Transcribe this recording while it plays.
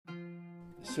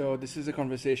So this is a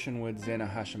conversation with Zeina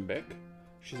Hashem Beck.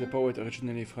 She's a poet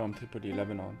originally from Tripoli,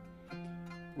 Lebanon.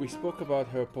 We spoke about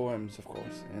her poems, of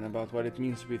course, and about what it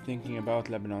means to be thinking about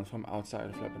Lebanon from outside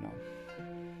of Lebanon.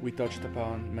 We touched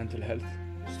upon mental health,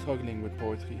 struggling with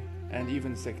poetry, and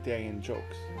even sectarian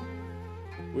jokes.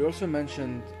 We also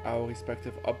mentioned our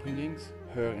respective upbringings,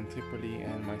 her in Tripoli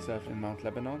and myself in Mount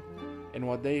Lebanon, and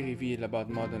what they reveal about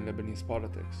modern Lebanese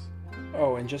politics.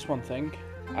 Oh, and just one thing,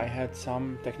 I had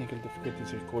some technical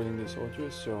difficulties recording this audio,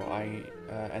 so I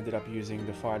ended up using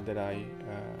the file that I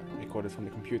recorded from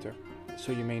the computer.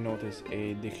 So you may notice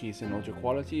a decrease in audio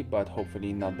quality, but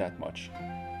hopefully not that much.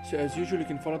 So as usual, you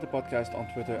can follow the podcast on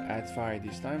Twitter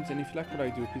 @FireTheseTimes, and if you like what I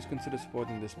do, please consider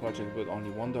supporting this project with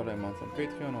only $1 a month on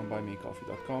Patreon on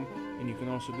buymeacoffee.com, and you can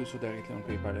also do so directly on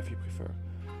PayPal if you prefer.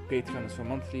 Patreon is for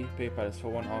monthly, PayPal is for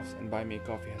one-offs, and Buy Me a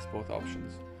Coffee has both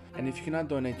options. And if you cannot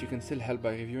donate, you can still help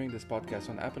by reviewing this podcast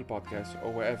on Apple Podcasts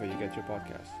or wherever you get your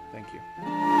podcasts. Thank you.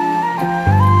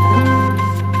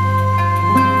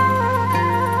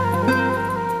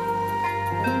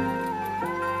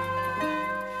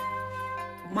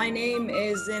 My name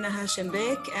is Zeina Hashem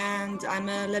Beck, and I'm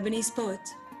a Lebanese poet.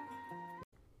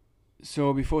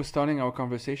 So before starting our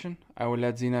conversation, I will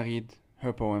let Zeina read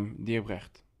her poem, Dear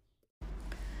Brecht.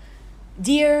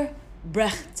 Dear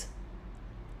Brecht.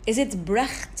 Is it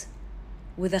Brecht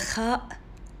with a kha?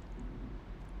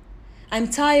 I'm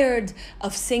tired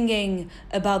of singing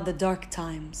about the dark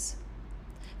times.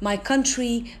 My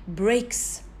country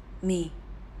breaks me.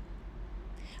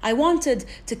 I wanted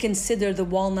to consider the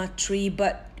walnut tree,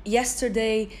 but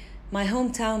yesterday my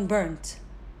hometown burnt.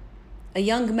 A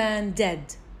young man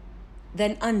dead,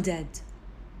 then undead.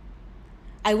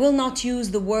 I will not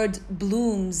use the word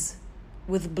blooms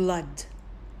with blood.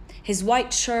 His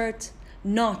white shirt,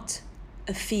 not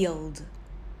a field.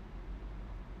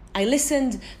 I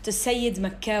listened to Sayyid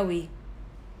Makkawi.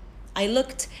 I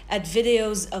looked at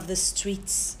videos of the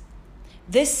streets.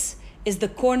 This is the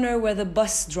corner where the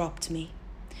bus dropped me.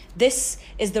 This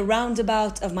is the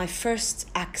roundabout of my first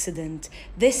accident.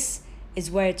 This is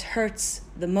where it hurts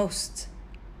the most.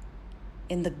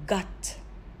 In the gut.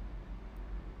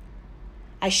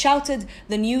 I shouted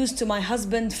the news to my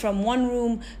husband from one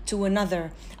room to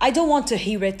another. I don't want to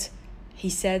hear it, he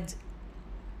said.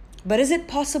 But is it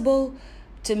possible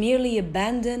to merely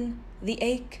abandon the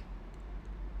ache?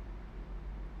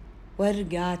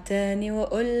 وارجع تاني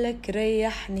وأقولك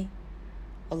ريحني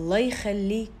الله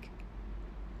يخليك.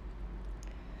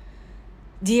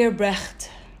 Dear Brecht,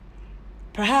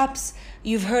 perhaps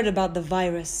you've heard about the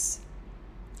virus.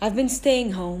 I've been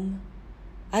staying home.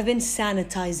 I've been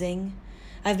sanitizing.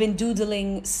 I've been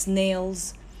doodling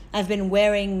snails. I've been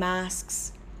wearing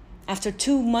masks. After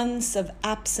 2 months of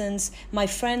absence, my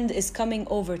friend is coming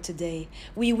over today.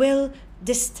 We will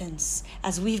distance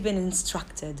as we've been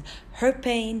instructed. Her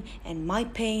pain and my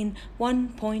pain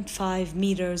 1.5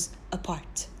 meters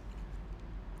apart.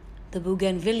 The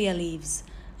bougainvillea leaves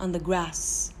on the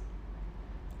grass.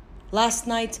 Last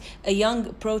night, a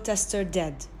young protester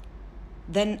dead,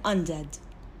 then undead,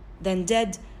 then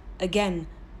dead again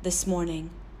this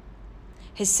morning.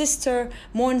 His sister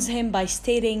mourns him by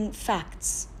stating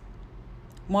facts.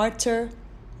 Martyr,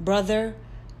 brother,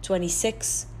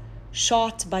 26,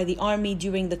 shot by the army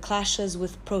during the clashes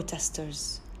with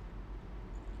protesters.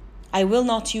 I will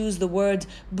not use the word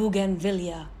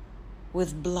bougainvillea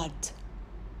with blood.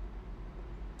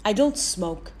 I don't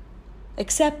smoke,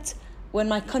 except when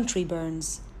my country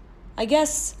burns. I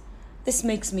guess this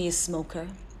makes me a smoker.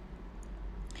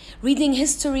 Reading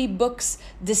history books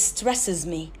distresses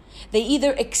me. They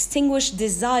either extinguish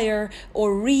desire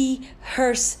or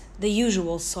rehearse the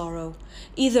usual sorrow.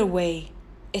 Either way,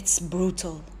 it's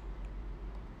brutal.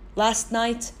 Last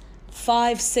night,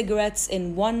 5 cigarettes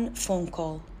in 1 phone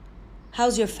call.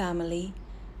 How's your family?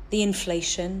 The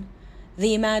inflation?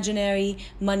 The imaginary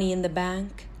money in the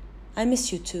bank? I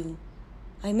miss you too.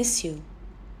 I miss you.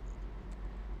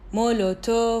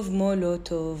 Molotov,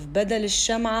 Molotov, بدل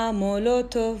الشمعة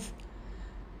Molotov.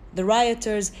 The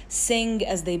rioters sing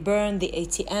as they burn the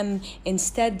ATM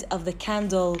instead of the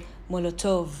candle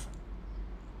Molotov.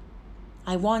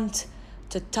 I want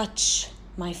to touch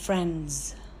my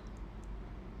friends.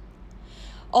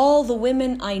 All the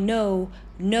women I know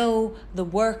the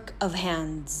work of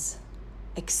hands,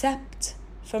 except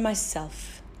for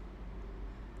myself.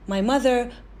 My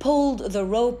mother pulled the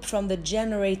rope from the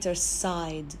generator's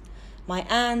side. My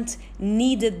aunt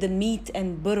kneaded the meat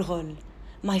and burghul.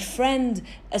 My friend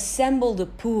assembled a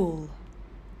pool.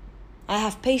 I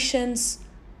have patience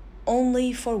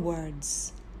only for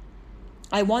words.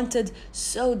 I wanted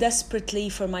so desperately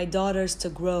for my daughters to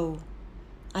grow.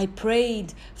 I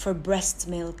prayed for breast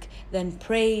milk, then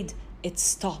prayed it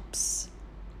stops.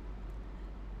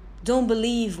 Don't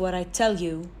believe what I tell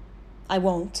you, I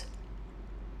won't,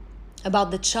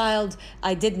 about the child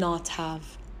I did not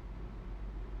have.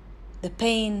 The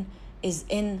pain is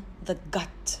in the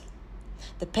gut.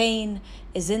 The pain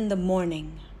is in the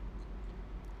morning.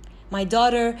 My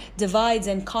daughter divides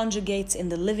and conjugates in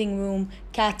the living room,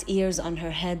 cat ears on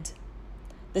her head.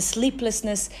 The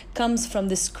sleeplessness comes from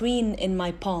the screen in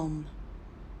my palm.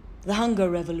 The hunger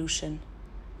revolution.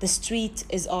 The street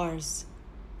is ours.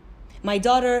 My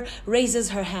daughter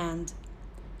raises her hand.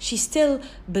 She still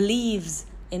believes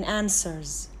in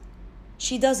answers.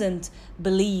 She doesn't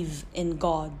believe in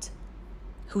God,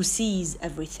 who sees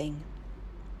everything.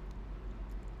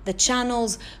 The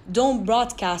channels don't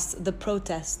broadcast the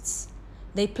protests.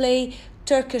 They play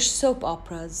Turkish soap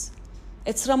operas.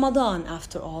 It's Ramadan,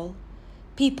 after all.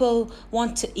 People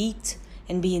want to eat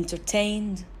and be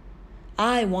entertained.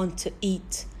 I want to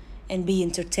eat and be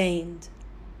entertained.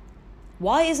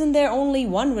 Why isn't there only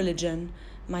one religion?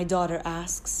 My daughter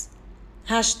asks.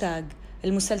 Hashtag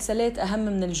المسلسلات أهم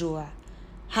من الجوع.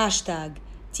 Hashtag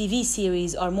TV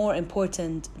series are more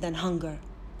important than hunger.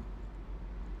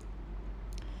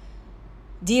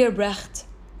 Dear Brecht,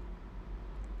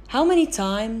 how many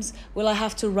times will I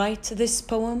have to write this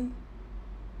poem?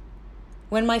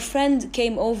 When my friend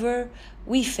came over,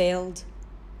 we failed.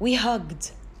 We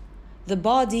hugged. The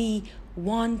body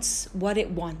wants what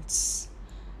it wants.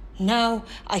 Now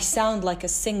I sound like a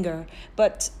singer,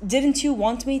 but didn't you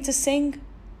want me to sing?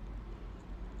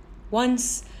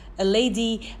 Once a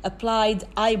lady applied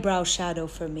eyebrow shadow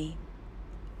for me.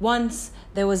 Once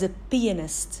there was a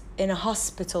pianist in a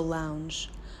hospital lounge.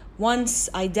 Once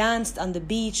I danced on the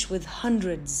beach with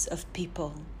hundreds of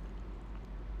people.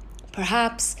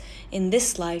 Perhaps in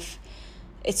this life,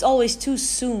 it's always too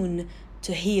soon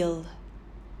to heal.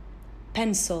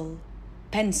 Pencil,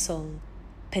 pencil,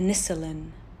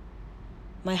 penicillin.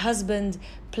 My husband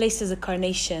places a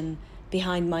carnation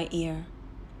behind my ear.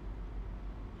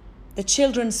 The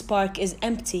children's park is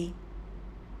empty.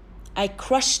 I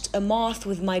crushed a moth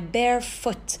with my bare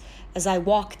foot as I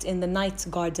walked in the night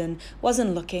garden,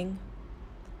 wasn't looking.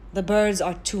 The birds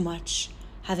are too much,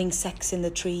 having sex in the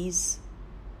trees.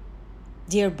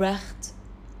 Dear Brecht,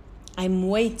 I'm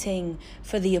waiting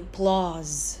for the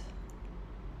applause.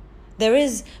 There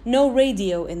is no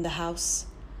radio in the house.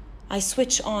 I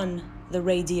switch on the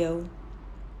radio.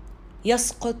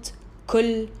 يسقط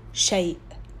كل شيء.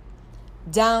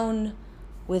 Down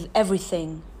with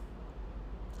everything.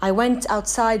 I went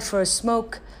outside for a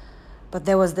smoke, but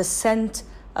there was the scent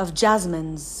of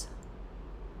jasmines.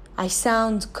 I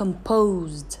sound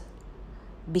composed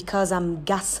because I'm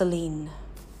gasoline.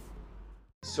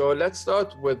 So let's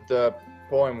start with the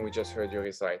poem we just heard you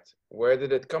recite. Where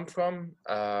did it come from?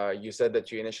 You said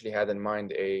that you initially had in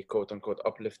mind a quote-unquote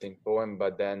uplifting poem,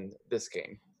 but then this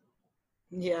came.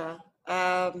 Yeah.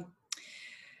 The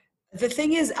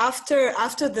thing is, after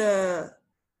the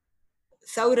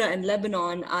Thawra in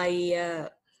Lebanon, I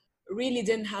really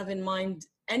didn't have in mind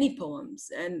any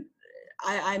poems, and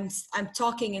I'm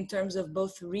talking in terms of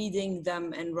both reading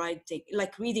them and writing,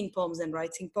 like reading poems and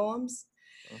writing poems.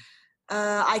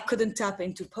 I couldn't tap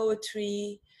into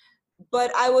poetry,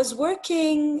 but I was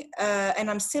working, and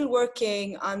I'm still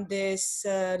working on this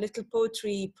little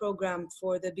poetry program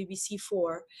for the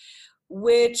BBC4,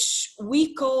 which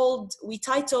we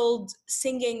titled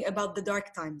Singing About the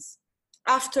Dark Times,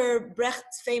 after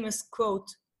Brecht's famous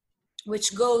quote,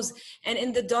 which goes, and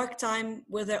in the dark time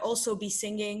will there also be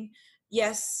singing?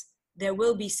 Yes, there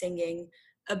will be singing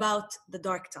about the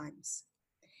dark times.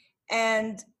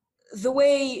 And the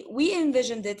way we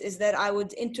envisioned it is that I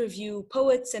would interview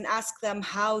poets and ask them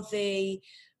how they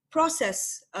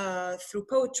process through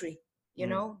poetry, you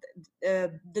know,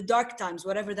 the dark times,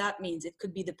 whatever that means. It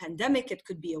could be the pandemic, it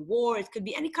could be a war, it could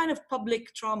be any kind of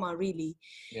public trauma, really.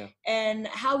 Yeah. And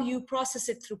how you process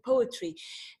it through poetry.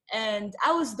 And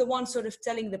I was the one sort of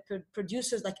telling the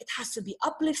producers, like, it has to be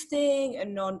uplifting,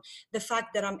 and on the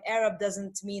fact that I'm Arab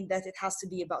doesn't mean that it has to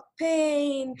be about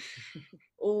pain.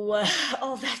 All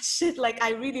that shit, like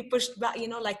I really pushed back, you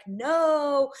know, like,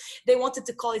 no, they wanted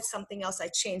to call it something else. I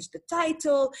changed the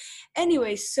title.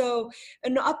 Anyway, so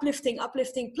uplifting,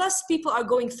 plus people are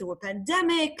going through a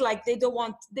pandemic, like they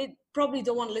probably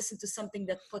don't want to listen to something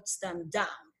that puts them down,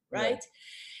 right? Yeah.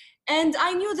 And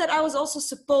I knew that I was also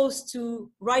supposed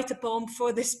to write a poem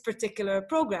for this particular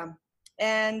program.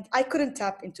 And I couldn't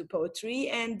tap into poetry,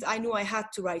 and I knew I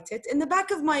had to write it. In the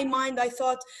back of my mind, I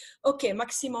thought, okay,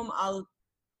 maximum I'll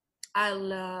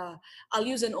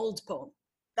use an old poem.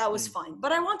 That was fine.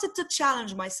 But I wanted to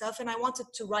challenge myself, and I wanted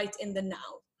to write in the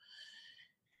now.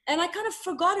 And I kind of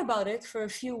forgot about it for a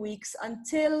few weeks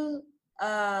until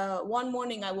one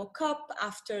morning I woke up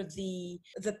after the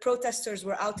protesters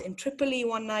were out in Tripoli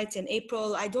one night in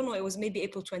April. I don't know, it was maybe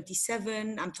April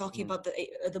 27. I'm talking about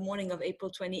the morning of April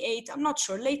 28. I'm not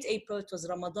sure, late April, it was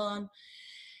Ramadan.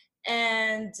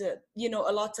 And,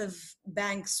 a lot of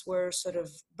banks were sort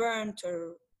of burnt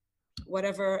or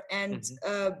whatever. And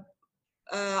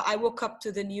I woke up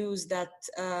to the news that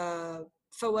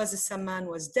Fawaz al-Samman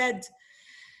was dead.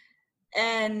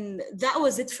 And that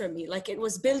was it for me. Like, it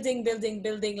was building.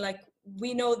 Like,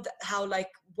 we know how, like,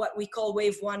 what we call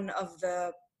wave one of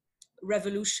the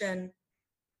revolution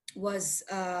was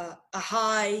a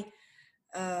high,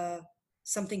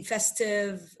 something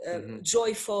festive,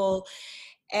 joyful.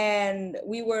 And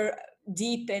we were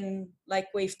deep in, like,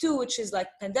 wave two, which is like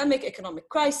pandemic, economic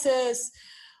crisis,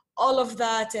 all of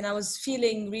that. And I was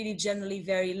feeling really generally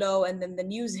very low. And then the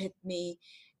news hit me.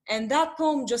 And that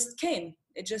poem just came.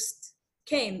 It just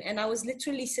came. And I was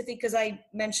literally sitting, because I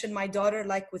mentioned my daughter,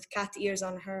 like, with cat ears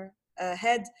on her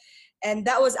head. And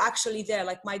that was actually there,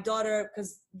 like, my daughter,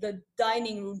 because the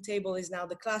dining room table is now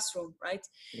the classroom, right?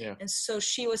 Yeah. And so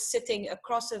she was sitting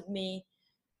across of me,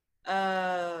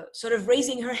 sort of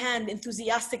raising her hand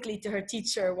enthusiastically to her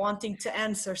teacher, wanting to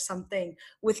answer something,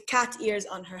 with cat ears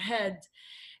on her head.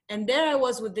 And there I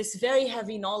was with this very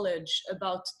heavy knowledge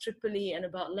about Tripoli and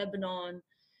about Lebanon.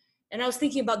 And I was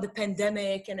thinking about the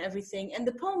pandemic and everything. And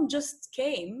the poem just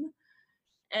came.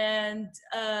 And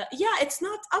it's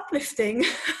not uplifting.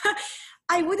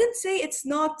 I wouldn't say it's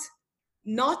not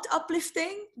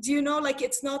uplifting. Do you know? Like,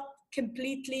 it's not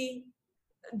completely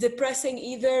depressing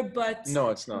either, but No,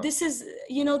 it's not. This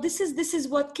is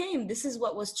what came. This is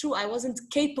what was true. I wasn't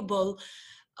capable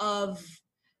of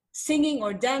singing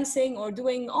or dancing or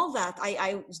doing all that.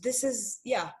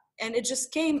 And it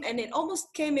just came, and it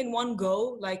almost came in one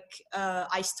go. Like,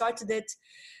 I started it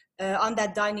on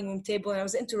that dining room table, and I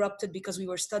was interrupted because we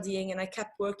were studying, and I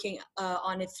kept working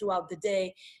on it throughout the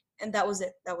day. And that was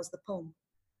it. That was the poem.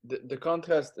 The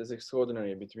contrast is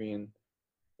extraordinary between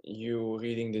you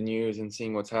reading the news and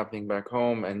seeing what's happening back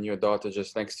home, and your daughter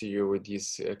just next to you with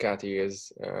these cat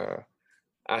ears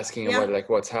asking about, like,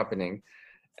 what's happening.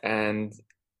 And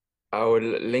I will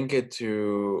link it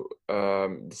to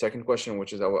the second question,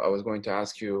 which is I was going to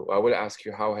ask you, I will ask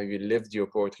you, how have you lived your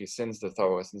poetry since the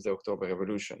Thawra, since the October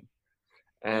Revolution?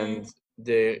 And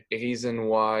the reason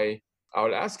why I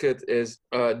will ask it is,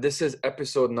 this is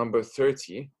episode number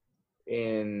 30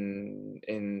 in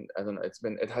I don't know,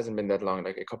 it hasn't been that long,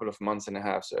 like a couple of months and a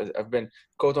half. So I've been,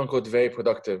 quote unquote, very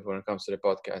productive when it comes to the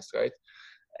podcast, right?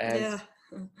 And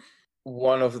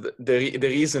one of the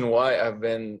reason why I've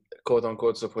been, quote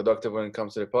unquote, so productive when it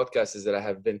comes to the podcast is that I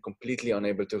have been completely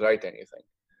unable to write anything.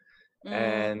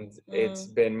 And it's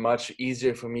been much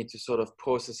easier for me to sort of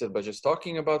process it by just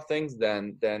talking about things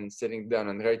than sitting down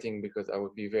and writing, because I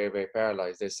would be very, very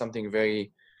paralyzed. There's something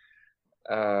very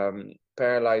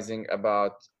paralyzing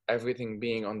about everything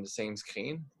being on the same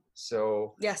screen.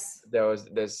 So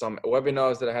there's some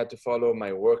webinars that I had to follow.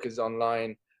 My work is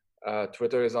online.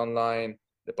 Twitter is online.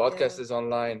 The podcast is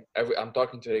online. I'm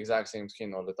talking to the exact same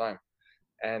screen all the time.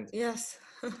 And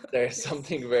there's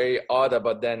something very odd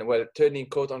about then, well, turning,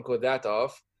 quote unquote, that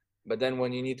off. But then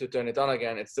when you need to turn it on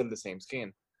again, it's still the same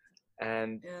screen.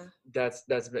 And that's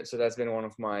been one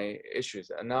of my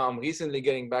issues. And now I'm recently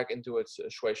getting back into it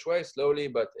slowly,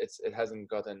 but it hasn't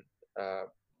gotten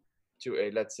to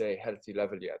a, let's say, healthy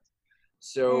level yet.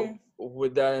 So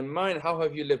with that in mind, how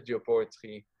have you lived your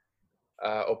poetry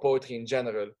or poetry in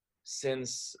general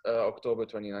since October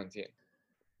 2019?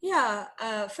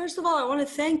 First of all, I want to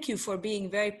thank you for being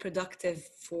very productive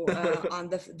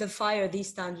on the fire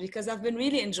these times, because I've been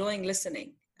really enjoying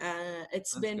listening.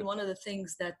 It's been good. One of the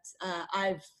things that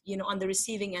I've, on the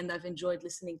receiving end, I've enjoyed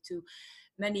listening to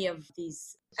many of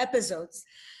these episodes.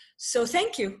 So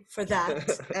thank you for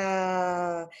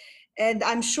that. And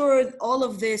I'm sure all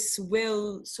of this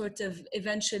will sort of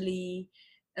eventually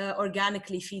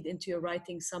organically feed into your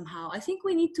writing somehow. I think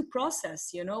we need to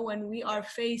process, when we are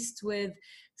faced with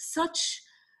such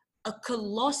a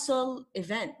colossal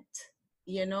event,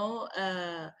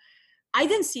 I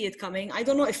didn't see it coming. I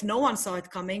don't know if no one saw it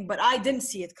coming, but I didn't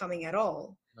see it coming at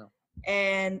all. No.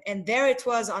 And there it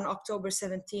was on October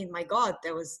 17. My God,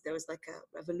 there was like a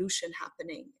revolution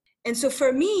happening. And so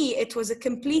for me, it was a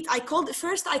complete, I called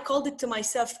it to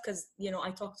myself, because,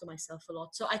 I talk to myself a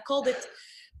lot. So I called it,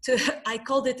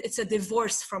 it's a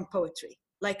divorce from poetry.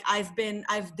 Like, I've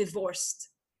divorced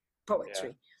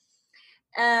poetry.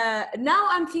 Yeah. Now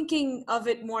I'm thinking of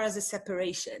it more as a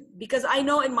separation, because I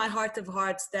know in my heart of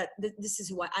hearts that this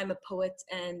is why I'm a poet,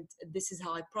 and this is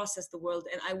how I process the world,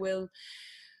 and I will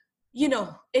you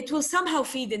know, it will somehow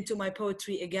feed into my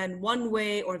poetry again, one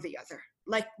way or the other,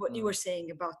 like what you were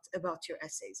saying about your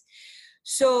essays.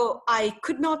 So I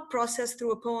could not process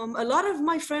through a poem. A lot of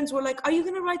my friends were like, are you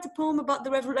going to write a poem about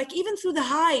the revolution? Like even through the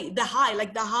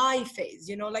high phase,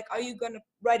 you know, like, are you going to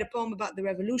write a poem about the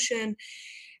revolution?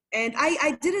 And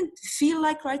I didn't feel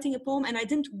like writing a poem, and I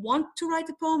didn't want to write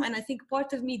a poem. And I think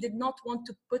part of me did not want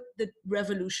to put the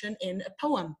revolution in a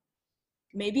poem.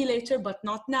 Maybe later, but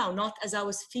not now, not as I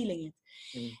was feeling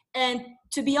it. And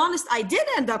to be honest, I did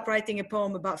end up writing a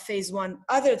poem about phase one,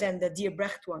 other than the Dear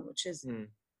Brecht one, which is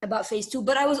about phase two.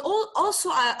 But I was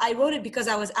I wrote it because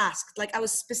I was asked, like I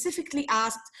was specifically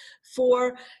asked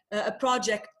for a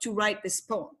project to write this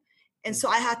poem. And so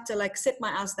I had to like sit my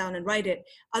ass down and write it.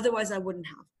 Otherwise I wouldn't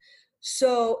have.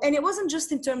 So, and it wasn't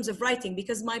just in terms of writing,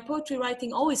 because my poetry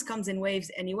writing always comes in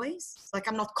waves anyways. Like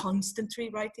I'm not constantly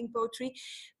writing poetry.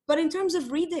 But in terms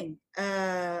of reading,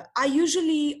 I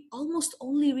usually almost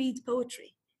only read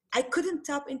poetry. I couldn't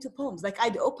tap into poems. Like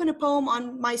I'd open a poem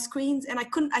on my screens and I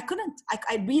couldn't.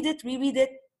 I'd read it, reread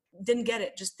it, didn't get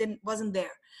it, wasn't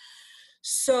there.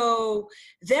 So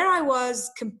there I was,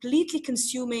 completely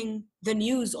consuming the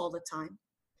news all the time.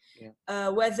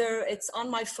 Whether it's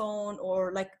on my phone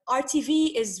or like our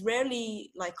TV is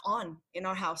rarely like on in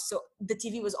our house. So the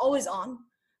TV was always on.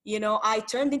 You know, I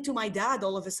turned into my dad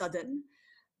all of a sudden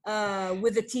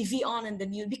with the TV on and the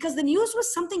news, because the news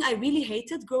was something I really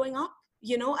hated growing up,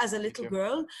 you know, as a little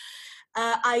girl.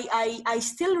 I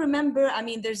still remember, I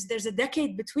mean, there's a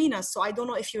decade between us, so I don't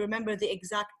know if you remember the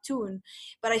exact tune,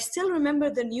 but I still remember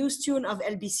the news tune of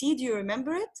LBC. Do you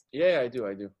remember it? Yeah, I do.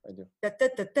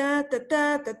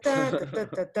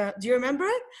 Do you remember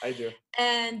it? I do.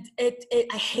 And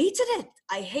I hated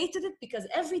it because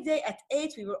every day at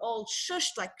 8 we were all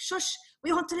shushed, like shush,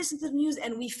 we want to listen to the news.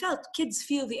 And kids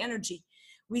feel the energy.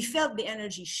 We felt the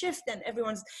energy shift, and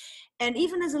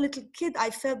even as a little kid, I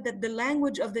felt that the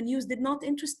language of the news did not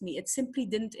interest me. It simply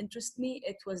didn't interest me.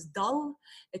 It was dull,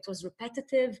 it was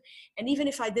repetitive. And even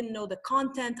if I didn't know the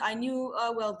content, I knew,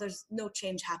 well, there's no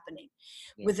change happening.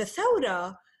 With the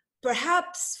Thawra,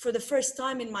 perhaps for the first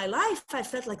time in my life, I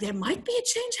felt like there might be a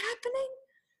change happening.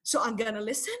 So I'm gonna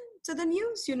listen to the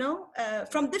news, you know,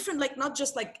 from different, like not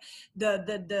just like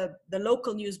the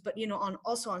local news, but, you know,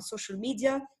 also on social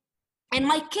media. And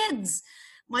my kids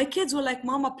were like,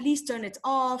 Mama, please turn it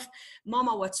off.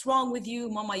 Mama, what's wrong with you?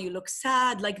 Mama, you look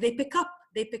sad. Like they pick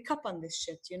up on this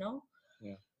shit, you know?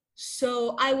 Yeah.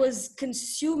 So I was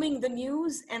consuming the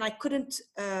news and I couldn't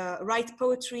write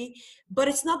poetry, but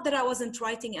it's not that I wasn't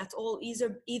writing at all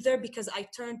either, because I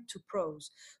turned to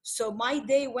prose. So my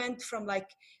day went from like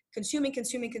consuming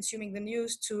the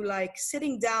news to like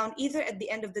sitting down either at the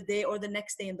end of the day or the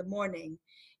next day in the morning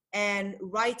and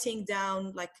writing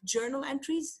down like journal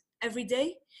entries every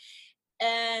day.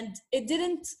 And it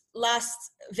didn't last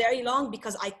very long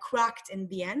because I cracked in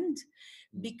the end,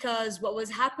 because what was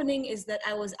happening is that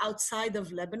I was outside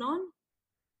of Lebanon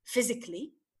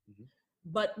physically,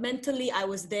 but mentally I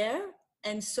was there.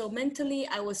 And so mentally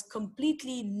I was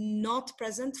completely not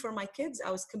present for my kids.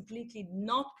 I was completely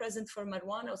not present for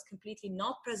Marwan. I was completely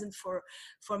not present for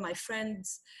my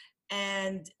friends.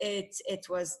 And it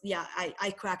was,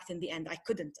 I cracked in the end. I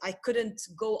couldn't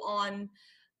go on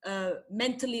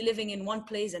mentally living in one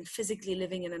place and physically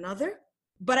living in another.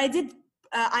 But I did,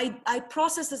 I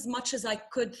processed as much as I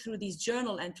could through these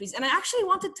journal entries. And I actually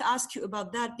wanted to ask you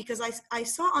about that, because I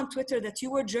saw on Twitter that you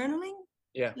were journaling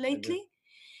lately,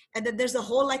 and that there's a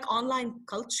whole like online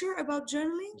culture about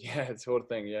journaling. Yeah, it's a whole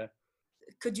thing, yeah.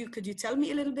 Could you tell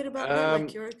me a little bit about that?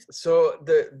 Like your... So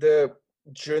the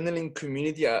journaling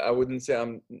community, I wouldn't say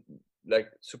I'm like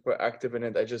super active in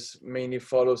it. I just mainly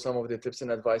follow some of the tips and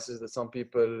advices that some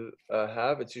people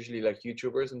have. It's usually like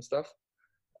YouTubers and stuff.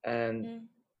 And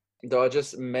there are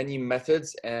just many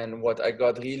methods. And what I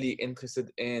got really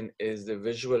interested in is the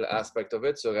visual aspect of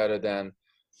it. So rather than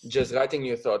just writing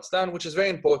your thoughts down, which is very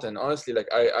important, honestly, like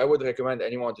I would recommend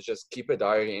anyone to just keep a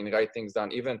diary and write things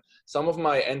down. Even some of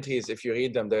my entries, if you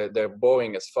read them, they're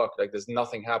boring as fuck. Like there's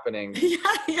nothing happening.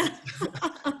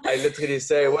 I literally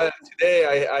say, well,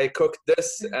 today I cooked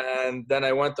this, and then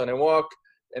I went on a walk,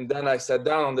 and then I sat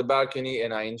down on the balcony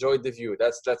and I enjoyed the view.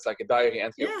 That's like a diary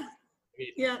entry.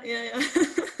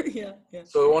 Yeah.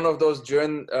 So one of those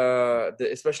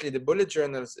especially the bullet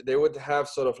journals, they would have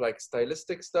sort of like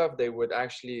stylistic stuff. They would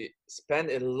actually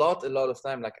spend a lot of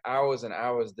time, like hours and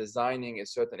hours, designing a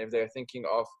certain, if they're thinking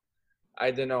of,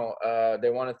 I don't know,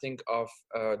 they want to think of,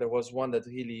 there was one that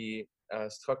really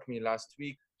struck me last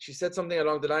week. She said something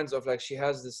along the lines of like, she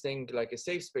has this thing like a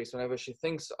safe space whenever she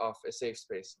thinks of a safe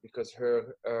space, because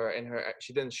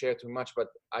she didn't share too much, but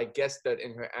I guess that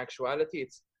in her actuality,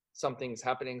 it's something's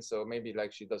happening, so maybe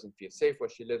like she doesn't feel safe where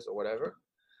she lives or whatever.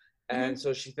 And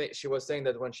so she was saying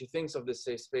that when she thinks of this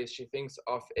safe space, she thinks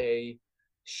of a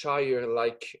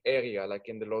Shire-like area, like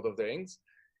in the Lord of the Rings,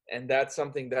 and that's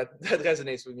something that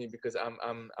resonates with me because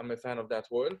I'm a fan of that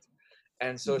world.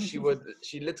 And so she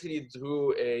literally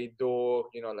drew a door,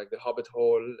 you know, like the Hobbit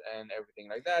hole and everything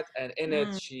like that. And in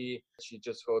it, she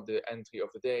just wrote the entry of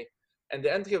the day. And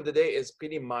the entry of the day is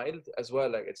pretty mild as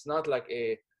well. Like it's not like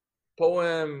a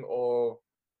poem or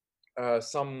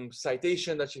some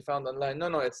citation that she found online.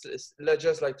 No, it's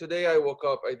just like, today I woke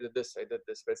up, I did this. But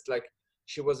it's like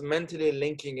she was mentally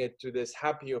linking it to this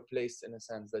happier place in a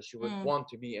sense that she would want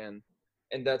to be in.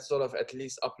 And that sort of at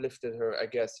least uplifted her, I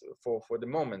guess, for the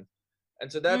moment.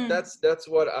 And so that's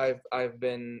what I've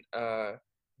been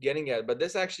getting at. But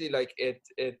this actually, like, it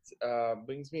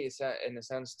brings me in a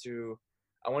sense to,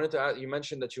 I wanted to ask, you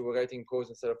mentioned that you were writing prose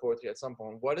instead of poetry at some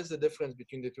point. What is the difference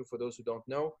between the two for those who don't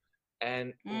know?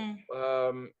 And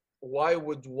why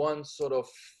would one sort of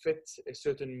fit a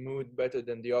certain mood better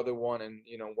than the other one? And,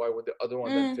 you know, why would the other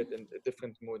one then fit in a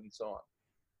different mood and so on?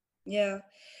 Yeah.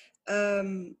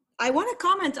 I want to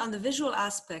comment on the visual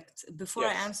aspect before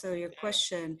I answer your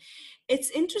question. It's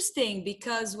interesting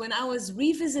because when I was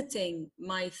revisiting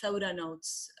my Thawra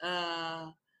notes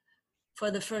for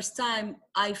the first time,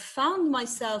 I found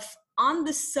myself on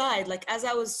the side, like as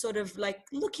I was sort of like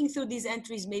looking through these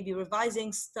entries, maybe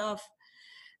revising stuff,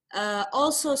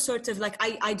 also sort of like,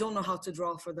 I don't know how to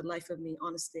draw for the life of me,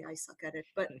 honestly, I suck at it,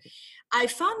 but I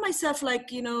found myself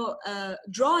like, you know,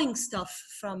 drawing stuff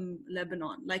from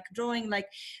Lebanon, like drawing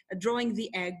the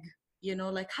egg, you know,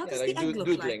 like how does like the egg look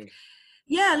doodling. like?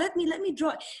 Yeah, let me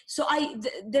draw. So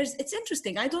it's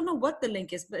interesting. I don't know what the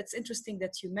link is, but it's interesting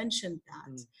that you mentioned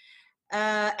that.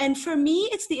 And for me,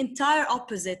 it's the entire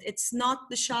opposite. It's not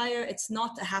the Shire. It's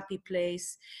not a happy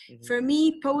place. For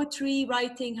me, poetry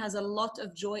writing has a lot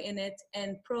of joy in it,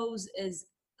 and prose is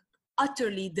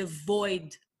utterly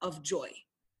devoid of joy.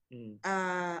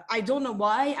 I don't know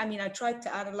why. I mean, I tried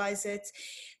to analyze it.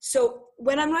 So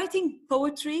when I'm writing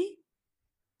poetry,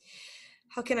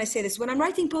 how can I say this? When I'm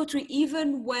writing poetry,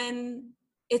 even when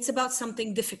it's about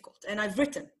something difficult, and I've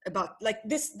written about like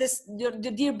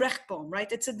the Dear Brecht poem,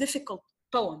 right? It's a difficult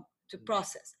poem to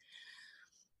process.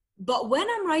 But when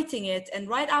I'm writing it, and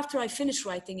right after I finish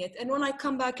writing it, and when I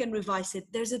come back and revise it,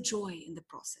 there's a joy in the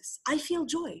process. I feel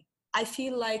joy. I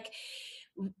feel like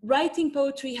writing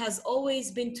poetry has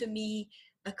always been to me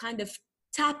a kind of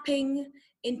tapping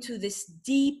into this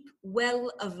deep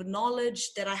well of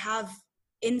knowledge that I have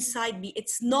inside me.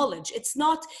 It's knowledge. It's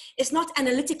not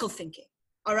analytical thinking.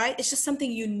 All right. It's just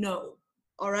something you know.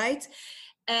 All right.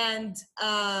 And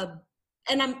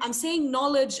I'm saying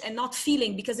knowledge and not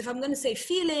feeling, because if I'm going to say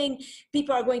feeling,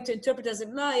 people are going to interpret as,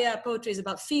 yeah, poetry is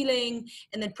about feeling,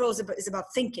 and then prose is about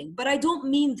thinking. But I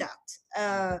don't mean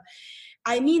that.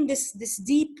 I mean this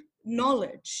deep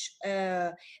knowledge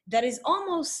that is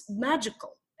almost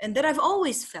magical, and that I've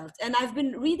always felt. And I've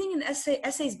been reading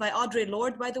essays by Audre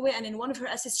Lorde, by the way, and in one of her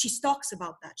essays, she talks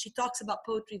about that. She talks about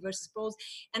poetry versus prose,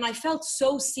 and I felt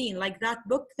so seen. Like that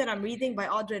book that I'm reading by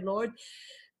Audre Lorde,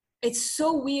 it's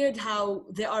so weird how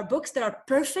there are books that are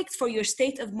perfect for your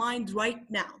state of mind right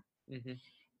now.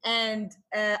 And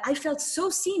I felt so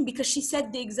seen because she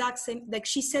said the exact same, like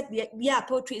she said, yeah,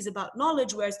 poetry is about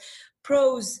knowledge, whereas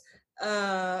prose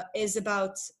is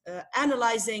about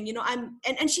analyzing, you know.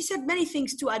 And she said many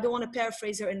things too. I don't want to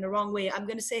paraphrase her in the wrong way. I'm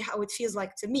going to say how it feels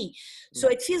like to me. So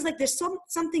it feels like there's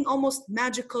something almost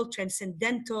magical,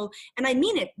 transcendental, and I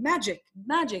mean it, magic.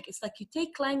 It's like you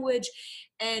take language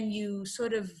and you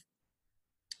sort of,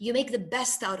 you make the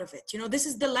best out of it. You know, this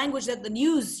is the language that the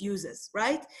news uses,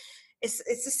 right? It's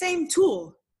the same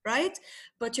tool, right?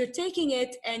 But you're taking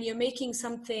it and you're making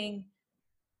something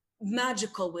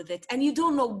magical with it, and you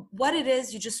don't know what it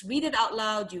is. You just read it out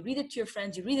loud, you read it to your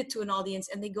friends, you read it to an audience,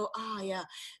 and they go, yeah,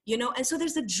 you know. And so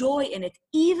there's a joy in it.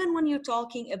 Even when you're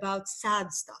talking about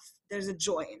sad stuff, there's a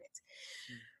joy in it.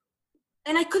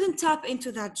 And I couldn't tap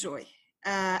into that joy.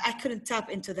 I couldn't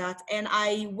tap into that. And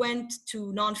I went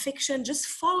to nonfiction, just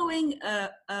following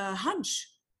a hunch,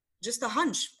 just a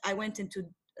hunch. I went into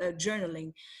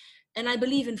journaling, and I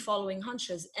believe in following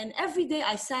hunches. And every day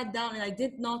I sat down and I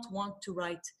did not want to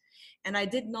write, and I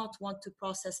did not want to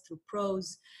process through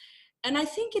prose. And I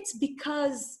think it's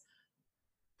because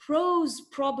prose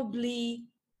probably,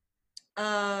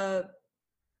 I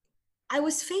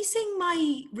was facing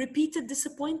my repeated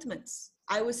disappointments.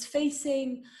 I was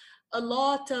facing a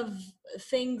lot of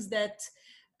things that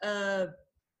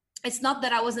it's not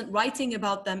that I wasn't writing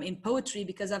about them in poetry,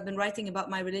 because I've been writing about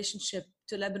my relationship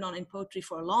to Lebanon in poetry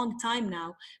for a long time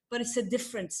now, but it's a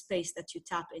different space that you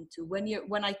tap into.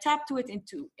 When I tapped to it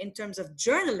in terms of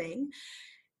journaling,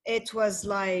 it was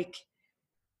like,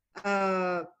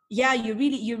 yeah, you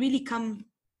really come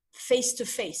face to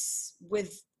face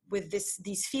with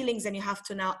these feelings, and you have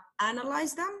to now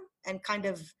analyze them and kind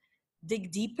of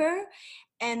dig deeper,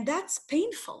 and that's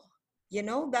painful.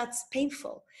 That's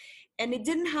painful, and it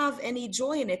didn't have any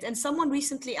joy in it. And someone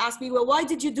recently asked me, well, why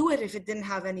did you do it if it didn't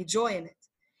have any joy in it?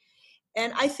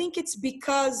 And I think it's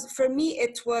because for me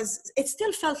it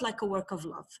still felt like a work of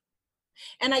love.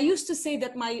 And I used to say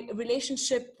that my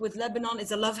relationship with Lebanon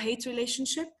is a love-hate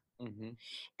relationship. Mm-hmm.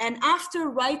 And after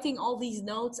writing all these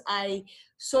notes, I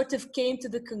sort of came to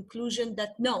the conclusion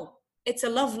that no, it's a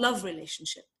love-love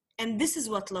relationship. And this is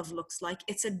what love looks like.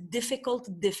 It's a difficult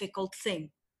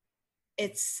thing.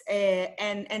 It's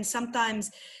and sometimes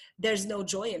there's no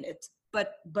joy in it,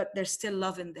 but there's still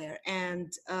love in there.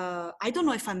 And I don't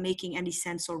know if I'm making any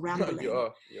sense or rambling. You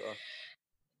are.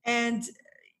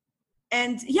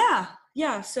 And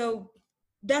yeah. So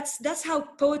that's how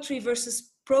poetry versus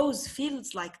prose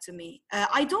feels like to me.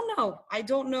 I don't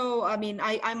know. I mean,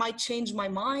 I might change my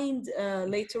mind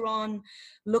later on,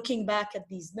 looking back at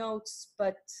these notes.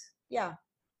 But yeah.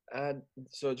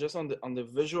 So just on the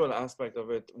visual aspect of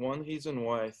it, one reason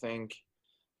why I think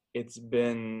it's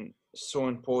been so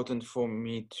important for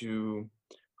me to,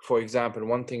 for example,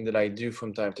 one thing that I do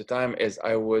from time to time is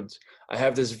I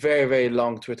have this very, very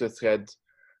long Twitter thread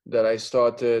that I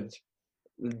started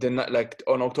like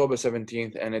on October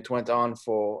 17th, and it went on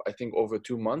for I think over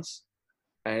 2 months,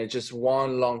 and it's just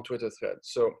one long Twitter thread.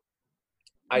 So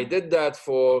I did that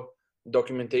for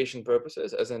documentation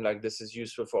purposes, as in like this is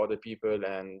useful for other people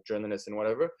and journalists and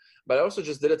whatever, but I also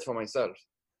just did it for myself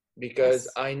because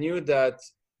Yes. I knew that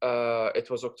it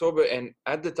was October, and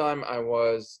at the time I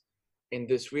was in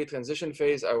this weird transition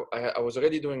phase. I was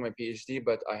already doing my PhD,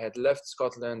 but I had left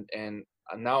Scotland and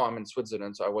now I'm in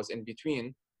Switzerland, so I was in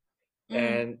between.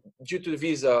 And due to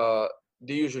the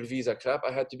usual visa crap,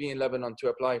 I had to be in Lebanon to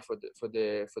apply for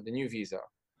the new visa.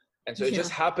 And so it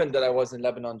just happened that I was in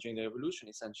Lebanon during the revolution,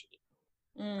 essentially.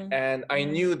 And I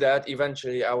knew that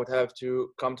eventually I would have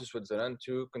to come to Switzerland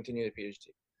to continue the PhD.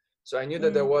 So I knew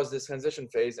that there was this transition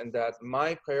phase, and that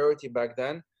my priority back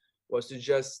then was to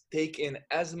just take in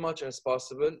as much as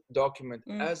possible, document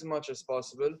as much as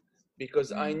possible,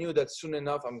 because I knew that soon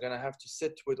enough I'm going to have to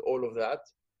sit with all of that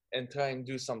and try and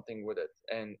do something with it.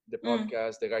 And the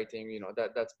podcast, the writing,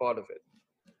 that's part of it.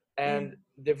 And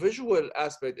the visual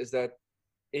aspect is that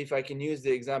if I can use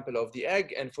the example of the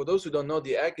egg, and for those who don't know,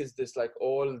 the egg is this like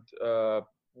old,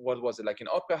 what was it, like an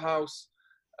opera house,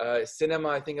 cinema,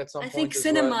 I think at some point. I think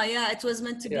cinema, well. Yeah, it was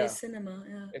meant to be a cinema,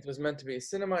 yeah. It was meant to be a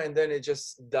cinema, and then it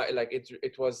just died, like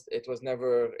it was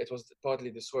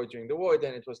partly destroyed during the war,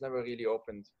 then it was never really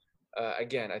opened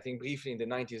again. I think briefly in the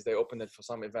 90s they opened it for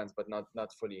some events, but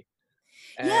not fully.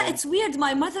 Yeah, it's weird.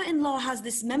 My mother-in-law has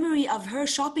this memory of her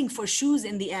shopping for shoes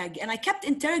in the egg, and I kept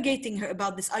interrogating her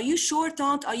about this. Are you sure,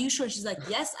 Tante? Are you sure? She's like,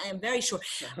 yes, I am very sure.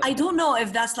 I don't know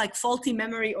if that's like faulty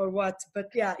memory or what, but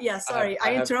yeah. Sorry,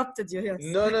 I interrupted you. Yes.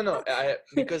 No.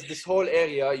 Because this whole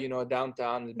area,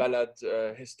 downtown Balad,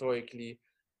 historically,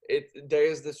 there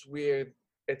is this weird.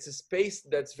 It's a space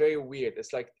that's very weird.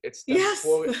 It's like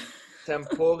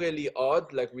temporally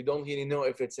odd. Like we don't really know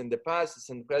if it's in the past, it's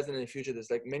in the present, and the future.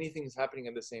 There's like many things happening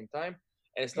at the same time,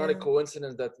 and it's not a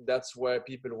coincidence that that's where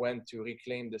people went to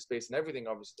reclaim the space and everything,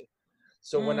 obviously.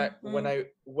 So when I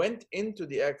went into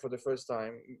the egg for the first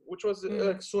time, which was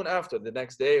like soon after, the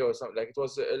next day or something, like it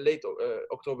was late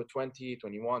October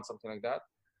 2021, something like that.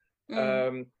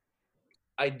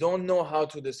 I don't know how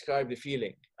to describe the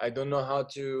feeling. I don't know how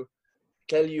to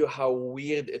tell you how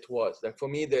weird it was. Like for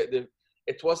me,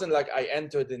 it wasn't like I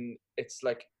entered and it's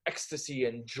like ecstasy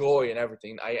and joy and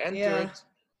everything. I entered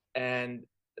and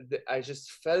I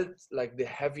just felt like the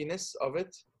heaviness of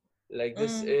it. Like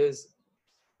this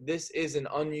is an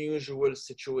unusual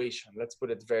situation. Let's put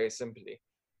it very simply.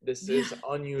 This is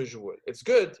unusual. It's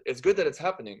good that it's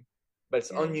happening, but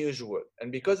it's unusual.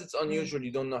 And because it's unusual,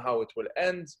 you don't know how it will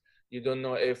end. You don't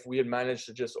know if we'll manage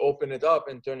to just open it up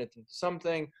and turn it into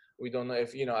something. We don't know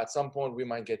if, at some point we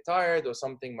might get tired or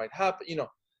something might happen.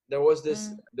 There was this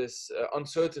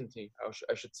uncertainty,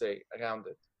 I should say, around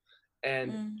it.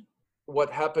 And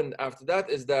what happened after that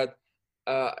is that,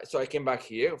 so I came back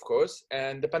here, of course,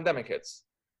 and the pandemic hits.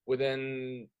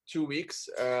 Within 2 weeks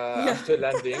after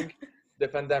landing, the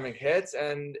pandemic hits,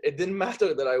 and it didn't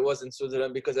matter that I was in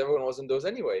Switzerland because everyone was indoors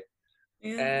anyway.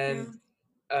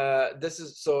 this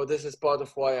is part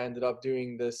of why I ended up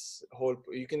doing this whole.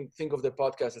 You can think of the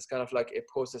podcast as kind of like a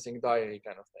processing diary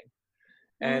kind of thing.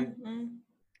 And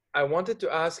I wanted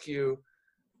to ask you.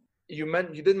 You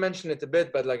did mention it a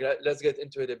bit, but like let's get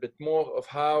into it a bit more of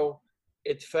how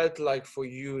it felt like for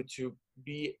you to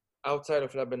be outside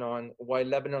of Lebanon while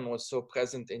Lebanon was so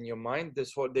present in your mind.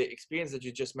 This whole the experience that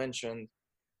you just mentioned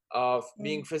of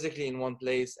being physically in one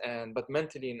place but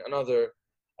mentally in another.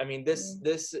 I mean,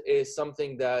 this is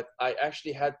something that I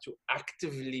actually had to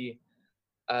actively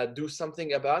do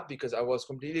something about because I was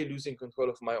completely losing control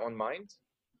of my own mind.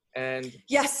 And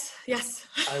yes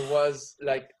I was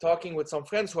like talking with some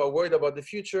friends who are worried about the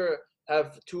future.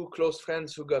 Have two close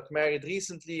friends who got married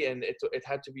recently, and it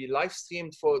had to be live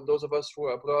streamed for those of us who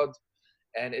are abroad.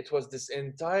 And it was this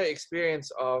entire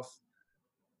experience of,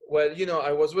 well, you know,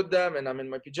 I was with them and I'm in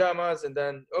my pajamas, and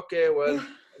then okay, well,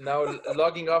 now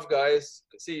logging off, guys,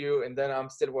 see you, and then I'm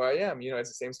still where I am, you know, it's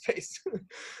the same space.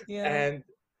 And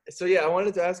so I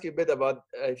wanted to ask you a bit about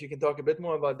if you can talk a bit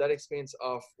more about that experience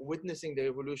of witnessing the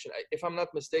revolution. If I'm not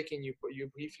mistaken, you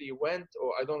briefly went,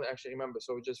 or I don't actually remember,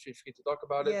 so just feel free to talk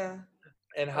about it.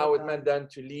 And how it meant then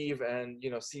to leave and,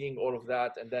 you know, seeing all of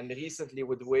that. And then recently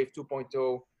with Wave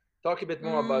 2.0, talk a bit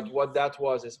more about what that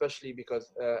was, especially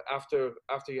because after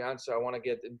you answer, I want to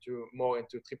get more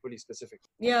into Tripoli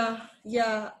specifically.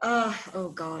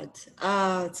 Oh God.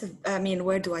 I mean,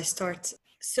 where do I start?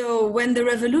 So when the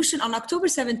revolution on October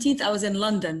 17th, I was in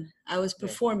London. I was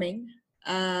performing,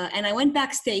 and I went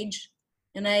backstage,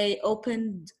 and I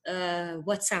opened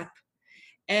WhatsApp,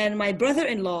 and my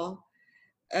brother-in-law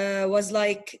was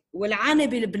like, "والعانة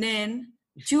بلبنان,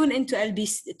 tune into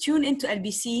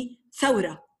LBC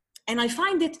ثورة." And I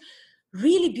find it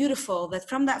really beautiful that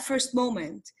from that first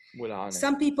moment,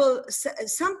 some people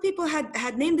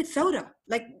had named it ثورة,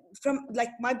 like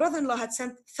my brother-in-law had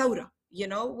sent ثورة, you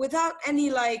know, without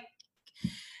any like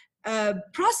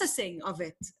processing of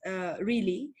it,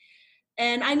 really.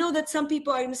 And I know that some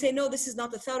people are going to say, no, this is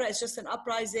not a thawra, it's just an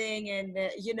uprising. And,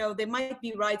 you know, they might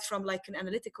be right from like an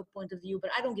analytical point of view,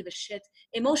 but I don't give a shit.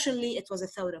 Emotionally, it was a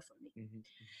thawra for me.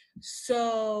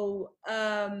 So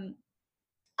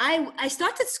I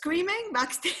started screaming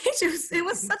backstage. It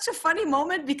was such a funny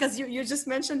moment because you just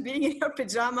mentioned being in your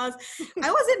pajamas. I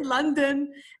was in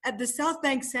London at the South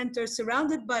Bank Center,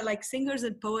 surrounded by like singers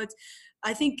and poets,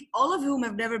 I think all of whom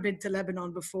have never been to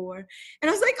Lebanon before. And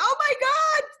I was like, oh my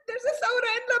God, there's a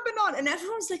thawra in Lebanon. And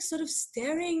everyone's like sort of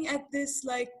staring at this,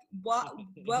 like what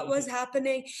was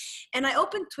happening. And I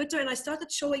opened Twitter and I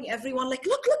started showing everyone like,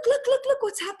 look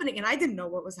what's happening. And I didn't know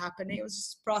what was happening. It was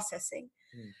just processing.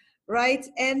 Right.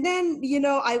 And then, you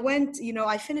know,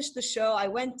 I finished the show. I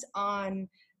went on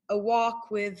a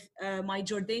walk with my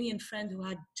Jordanian friend who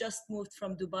had just moved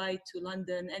from Dubai to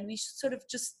London. And we sort of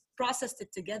just processed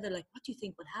it together. Like, what do you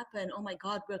think would happen? Oh my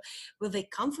God, will they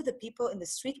come for the people in the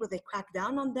street? Will they crack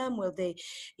down on them? Will they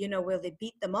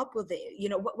beat them up? Will they, you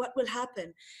know, what will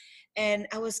happen? And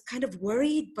I was kind of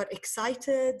worried, but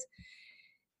excited.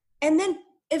 And then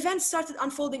events started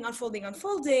unfolding.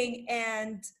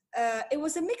 And it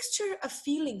was a mixture of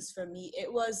feelings for me.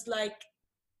 It was like,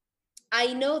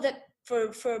 I know that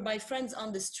for my friends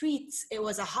on the streets, it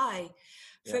was a high.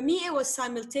 Yeah. For me, it was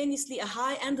simultaneously a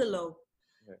high and a low.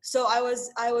 Yeah. So I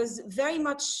was very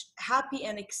much happy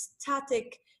and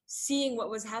ecstatic seeing what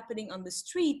was happening on the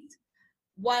street,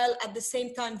 while at the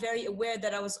same time very aware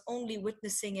that I was only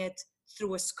witnessing it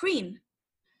through a screen.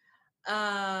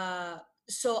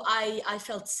 So I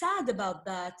felt sad about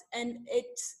that, and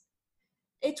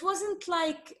it wasn't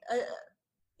like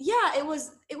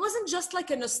it wasn't just like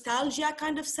a nostalgia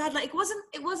kind of sad. Like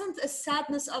it wasn't a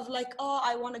sadness of like, oh,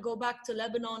 I want to go back to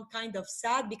Lebanon kind of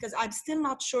sad, because I'm still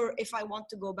not sure if I want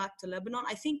to go back to Lebanon.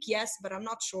 I think yes, but I'm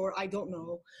not sure. I don't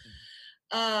know.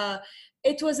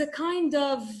 It was a kind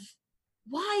of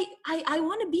why I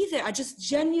want to be there. I just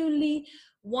genuinely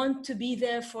want to be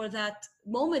there for that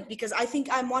moment, because I think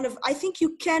I think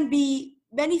you can be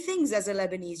many things as a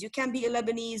Lebanese. You can be a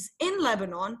Lebanese in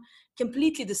Lebanon,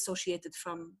 completely dissociated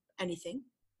from anything.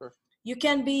 Sure. You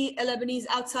can be a Lebanese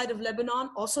outside of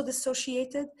Lebanon, also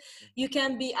dissociated. You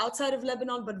can be outside of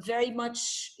Lebanon, but very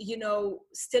much, you know,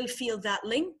 still feel that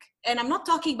link. And I'm not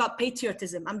talking about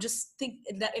patriotism. I'm just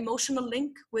thinking that emotional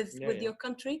link with your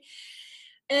country.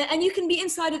 And you can be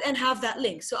inside it and have that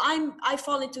link. So I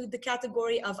fall into the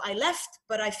category of I left,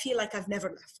 but I feel like I've never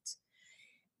left.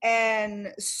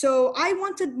 And so I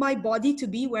wanted my body to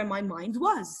be where my mind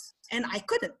was, and I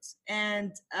couldn't.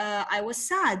 And I was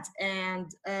sad. And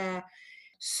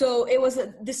so it was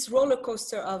this roller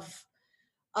coaster of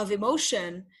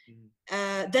emotion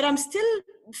that I'm still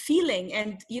feeling.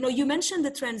 And, you know, you mentioned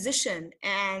the transition,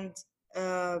 and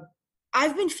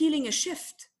I've been feeling a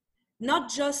shift, not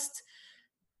just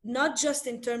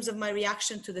in terms of my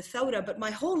reaction to the thawra, but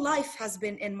my whole life has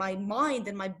been, in my mind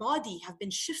and my body have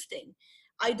been shifting.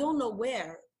 I don't know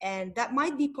where, and that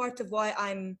might be part of why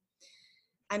I'm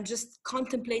just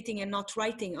contemplating and not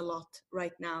writing a lot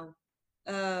right now.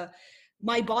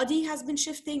 My body has been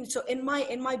shifting. So in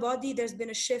my body, there's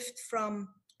been a shift from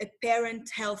apparent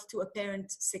health to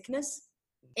apparent sickness.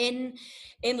 In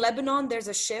Lebanon, there's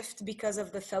a shift because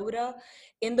of the thawra.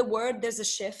 In the word, there's a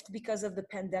shift because of the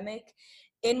pandemic.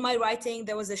 In my writing,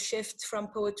 there was a shift from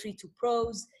poetry to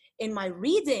prose. In my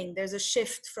reading, there's a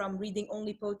shift from reading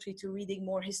only poetry to reading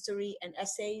more history and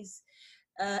essays.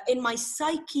 In my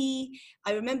psyche,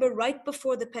 I remember right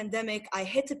before the pandemic, I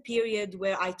hit a period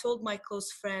where I told my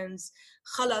close friends,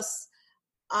 "Khalas,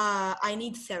 I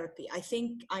need therapy. I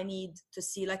think I need to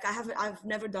see, like I've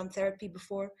never done therapy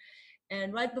before."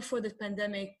 And right before the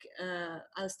pandemic,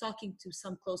 I was talking to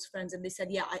some close friends, and they said,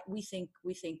 "Yeah, we think,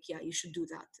 yeah, you should do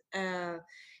that."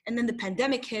 And then the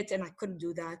pandemic hit, and I couldn't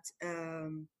do that.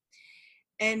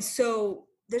 And so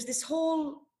there's this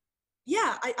whole,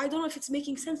 I don't know if it's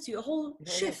making sense to you, a whole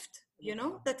shift,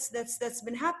 that's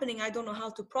been happening. I don't know how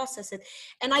to process it,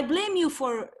 and I blame you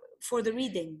for the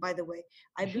reading. By the way,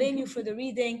 I blame you for the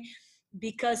reading.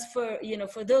 Because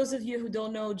for those of you who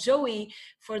don't know, Joey,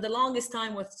 for the longest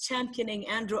time, was championing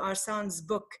Andrew Arsan's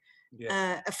book,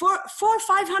 a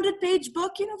 500-page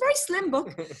book, very slim book,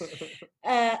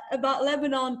 about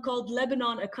Lebanon, called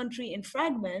Lebanon, a Country in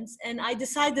Fragments. And I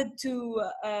decided to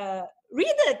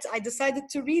read it.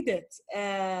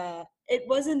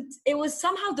 It was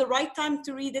somehow the right time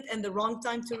to read it and the wrong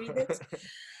time to read it.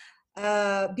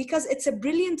 Because it's a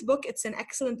brilliant book, it's an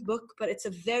excellent book, but it's a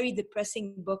very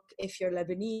depressing book if you're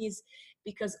Lebanese,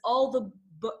 because all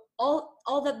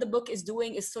that the book is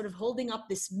doing is sort of holding up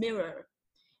this mirror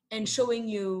and showing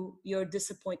you your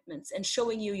disappointments and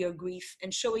showing you your grief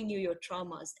and showing you your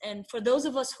traumas. And for those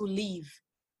of us who leave,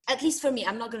 at least for me,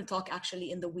 I'm not going to talk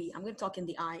actually in the we, I'm going to talk in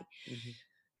the I.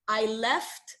 I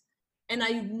left and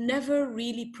I never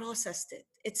really processed it.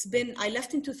 I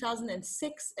left in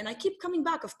 2006, and I keep coming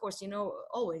back, of course,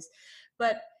 always.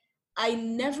 But I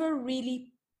never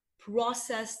really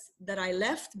processed that I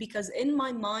left, because in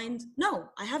my mind, no,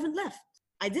 I haven't left.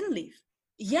 I didn't leave.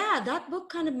 Yeah, that book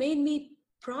kind of made me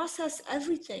process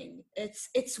everything.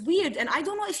 It's weird. And I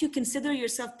don't know if you consider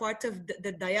yourself part of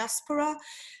the diaspora,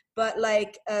 but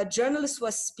like a journalist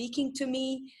was speaking to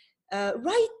me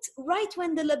right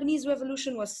when the Lebanese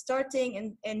revolution was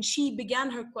starting, and she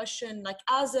began her question like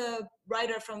as a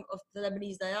writer of the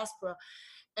Lebanese diaspora,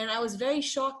 and I was very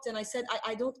shocked, and I said,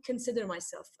 I don't consider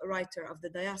myself a writer of the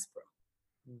diaspora.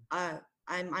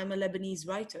 I'm a Lebanese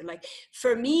writer. Like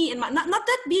for me, not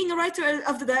that being a writer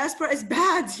of the diaspora is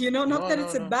bad,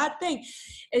 it's a bad thing.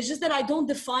 It's just that I don't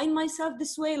define myself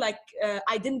this way. Like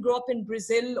I didn't grow up in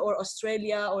Brazil or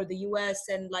Australia or the US,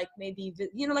 and like maybe,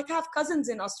 like I have cousins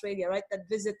in Australia, right, that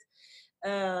visit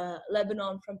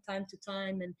Lebanon from time to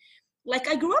time. And like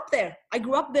I grew up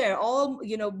there all,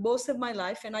 most of my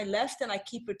life, and I left and I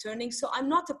keep returning. So I'm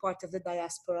not a part of the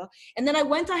diaspora. And then I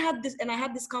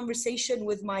had this conversation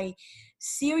with my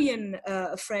Syrian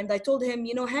friend. I told him,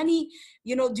 Hani,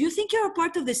 do you think you're a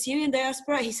part of the Syrian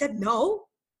diaspora? He said, no,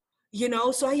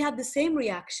 so I had the same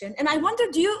reaction. And I wonder,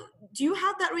 do you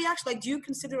have that reaction? Like, do you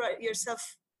consider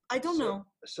yourself, I don't know.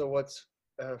 So what's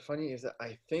funny is that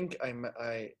I think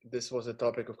this was a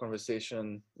topic of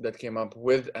conversation that came up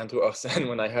with Andrew Arsan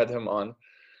when I had him on.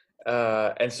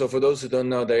 And so for those who don't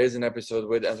know, there is an episode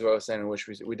with Andrew Arsan in which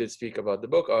we did speak about the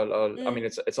book. I mean,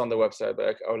 it's on the website,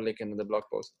 but I'll link in the blog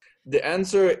post. The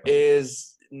answer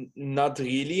is not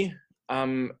really.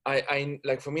 I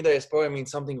like, for me, diaspora means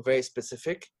something very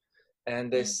specific.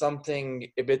 And there's something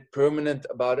a bit permanent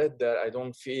about it that I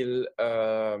don't feel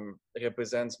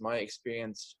represents my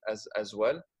experience as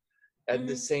well. At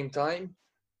the same time,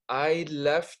 I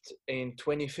left in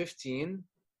 2015.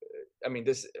 I mean,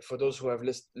 this, for those who have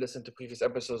listened to previous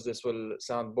episodes, this will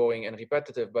sound boring and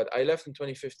repetitive, but I left in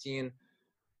 2015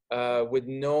 with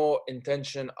no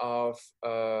intention of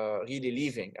really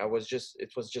leaving. It was just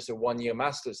a 1-year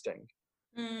master's thing.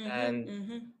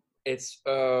 It's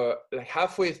like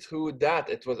halfway through that,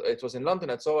 it was in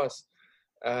London at SOAS.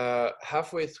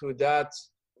 Halfway through that,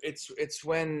 it's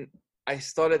when I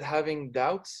started having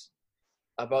doubts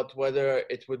about whether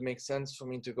it would make sense for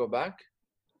me to go back.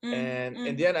 And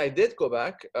in the end, I did go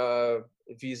back.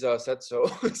 Visa said so,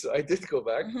 so I did go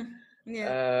back.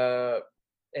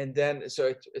 And then,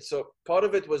 so part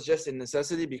of it was just a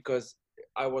necessity because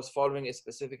I was following a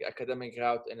specific academic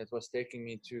route, and it was taking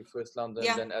me to first London,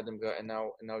 then Edinburgh, and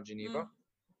now Geneva.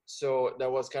 So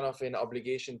there was kind of an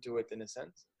obligation to it in a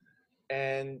sense.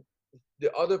 And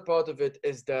the other part of it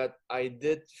is that I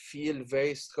did feel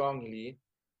very strongly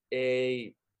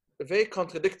a very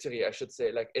contradictory, I should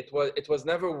say. Like it was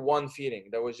never one feeling.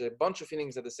 There was a bunch of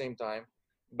feelings at the same time,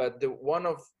 but the one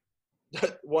of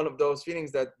one of those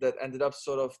feelings that ended up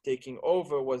sort of taking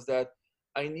over was that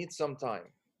I need some time.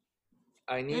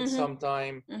 I need some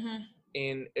time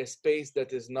in a space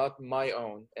that is not my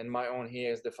own, and my own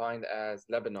here is defined as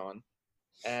Lebanon.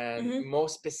 And more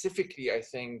specifically, I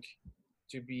think,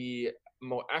 to be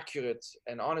more accurate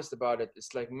and honest about it,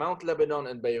 it's like Mount Lebanon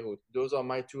and Beirut. Those are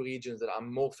my two regions that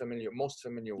I'm most familiar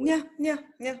with. Yeah,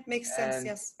 makes sense. And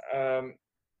Yes.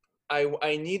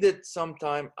 I needed some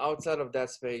time outside of that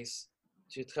space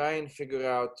to try and figure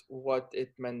out what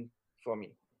it meant for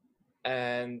me.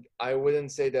 And I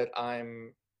wouldn't say that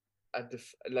I'm at the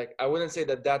I wouldn't say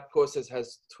that that process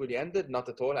has truly ended. Not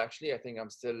at all, actually. I think I'm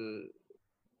still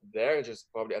there,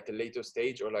 just probably at a later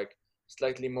stage, or like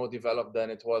slightly more developed than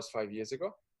it was 5 years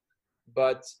ago.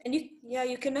 But and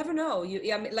you can never know.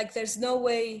 I mean, like there's no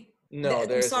way. No,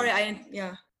 there I'm isn't. sorry.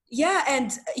 Yeah,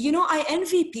 and I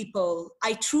envy people.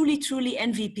 I truly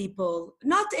envy people.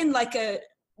 Not in like a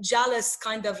jealous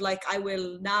kind of like I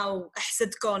will now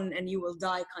ahsadkon and you will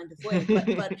die kind of way,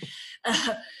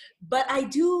 but I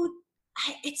do.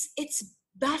 It's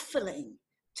baffling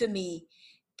to me.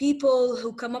 People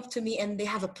who come up to me and they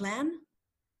have a plan.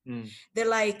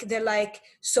 They're like,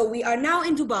 so we are now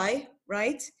in Dubai,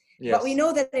 right? Yes. But we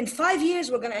know that in 5 years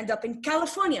we're gonna end up in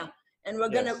California, and we're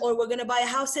gonna buy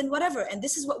a house in whatever, and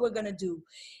this is what we're gonna do.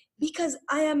 Because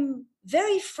I am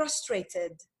very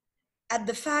frustrated at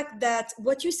the fact that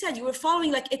what you said, you were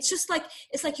following, like it's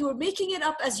like you were making it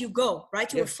up as you go,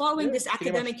 right? You were following this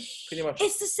academic. Pretty much.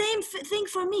 It's the same thing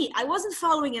for me. I wasn't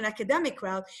following an academic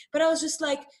route, but I was just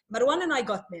like, Marwan and I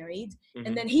got married,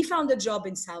 and then he found a job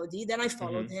in Saudi. Then I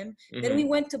followed him. Then we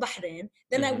went to Bahrain.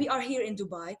 Then we are here in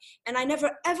Dubai, and I never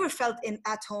ever felt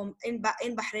at home in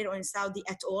Bahrain or in Saudi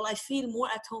at all. I feel more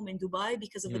at home in Dubai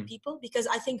because of the people, because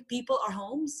I think people are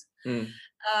homes.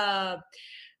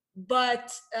 But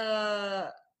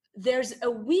there's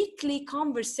a weekly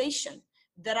conversation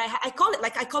that I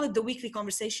call it the weekly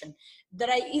conversation that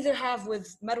I either have with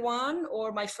Marwan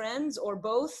or my friends or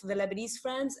both, the Lebanese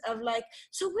friends, of like,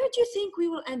 so where do you think we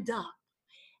will end up?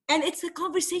 And it's a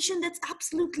conversation that's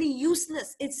absolutely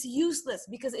useless. It's useless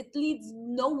because it leads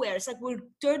nowhere. It's like we're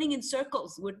turning in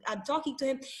circles. I'm talking to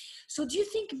him. So do you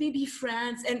think maybe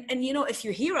France, and if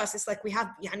you hear us, it's like we have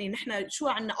نحن شو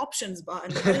عنا options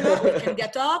we can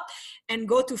get up and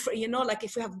go to, like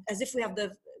if we have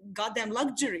the goddamn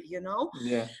luxury,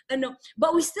 Yeah. And no,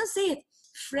 but we still say it.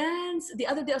 France, the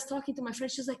other day I was talking to my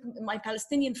friend, she was like, my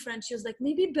Palestinian friend, she was like,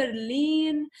 maybe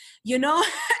Berlin,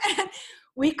 and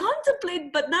we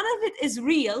contemplate, but none of it is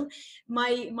real.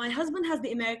 My husband has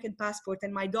the American passport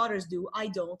and my daughters do, I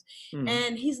don't.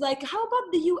 And he's like, how about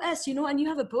the US, and you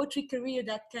have a poetry career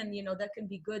that can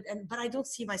be good, but I don't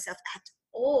see myself at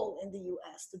all in the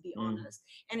US, to be honest,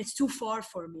 and it's too far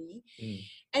for me.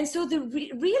 And so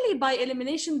really by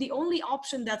elimination, the only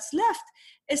option that's left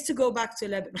is to go back to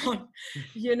Lebanon,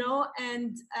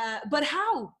 and but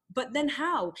how? But then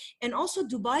how? And also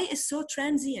Dubai is so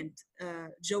transient,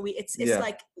 Joey. It's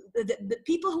like the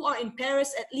people who are in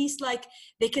Paris, at least like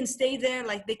they can stay there,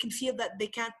 like they can feel that they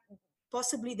can't,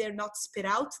 possibly they're not spit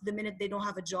out the minute they don't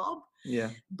have a job.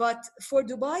 Yeah. But for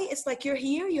Dubai, it's like you're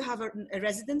here, you have a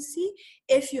residency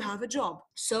if you have a job.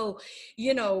 So,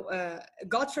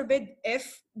 God forbid,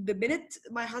 if the minute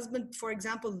my husband, for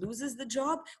example, loses the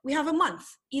job, we have a month.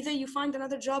 Either you find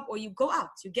another job or you go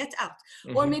out, you get out.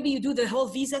 Or maybe you do the whole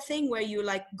visa thing where you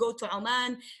like go to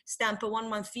Oman, stamp a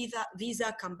 1-month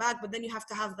visa, come back, but then you have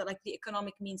to have the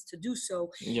economic means to do so.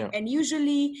 Yeah. And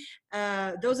usually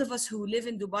those of us who live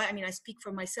in Dubai, I mean, I speak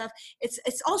for myself,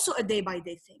 it's also a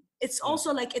day-by-day thing. It's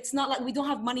also like, it's not like we don't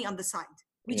have money on the side.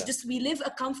 We live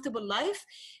a comfortable life,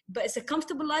 but it's a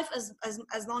comfortable life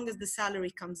as long as the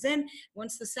salary comes in.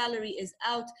 Once the salary is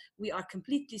out, we are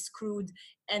completely screwed,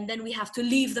 and then we have to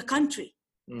leave the country.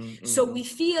 So we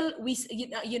feel,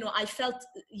 I felt,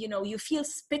 you feel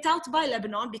spit out by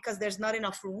Lebanon because there's not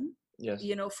enough room. Yes.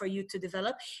 For you to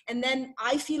develop. And then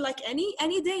I feel like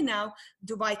any day now,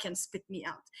 Dubai can spit me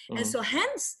out. And so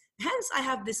hence I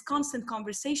have this constant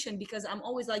conversation, because I'm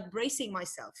always like bracing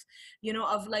myself,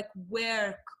 of like,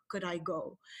 where could I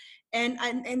go? And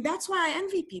that's why I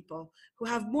envy people who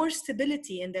have more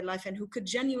stability in their life and who could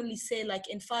genuinely say, like,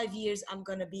 in 5 years, I'm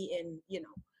going to be in,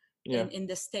 in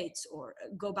the States, or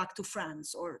go back to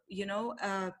France, or,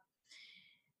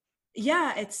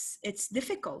 yeah, it's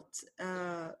difficult,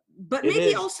 but It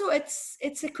maybe is. also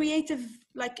it's a creative,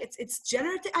 like it's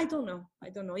generative. I don't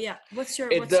know. Yeah,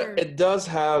 It does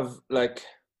have, like,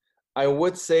 I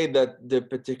would say that the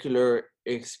particular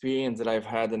experience that I've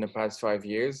had in the past 5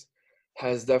 years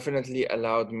has definitely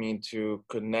allowed me to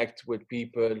connect with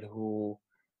people who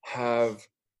have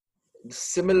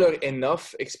similar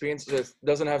enough experiences. It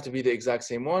doesn't have to be the exact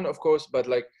same one, of course, but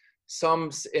like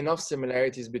enough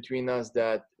similarities between us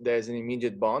that there's an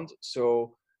immediate bond.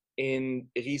 So in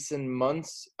recent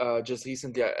months, just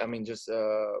recently, I mean, just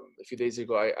a few days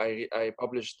ago, I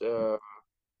published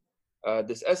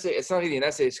this essay. It's not really an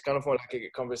essay, it's kind of more like a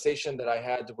conversation that I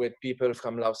had with people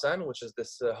from Lausanne, which is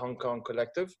this Hong Kong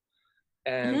collective.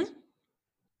 And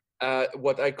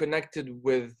what I connected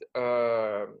with,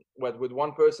 with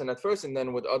one person at first, and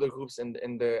then with other groups in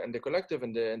the collective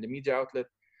and the media outlet,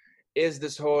 is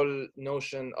this whole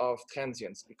notion of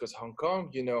transience, because Hong Kong,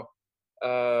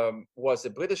 was a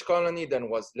British colony, then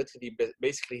was literally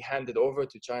basically handed over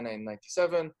to China in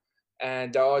 '97.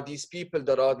 And there are these people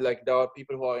that are like, there are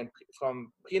people who are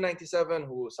from pre-'97,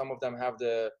 who some of them have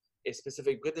a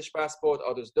specific British passport,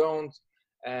 others don't,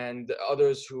 and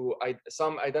others who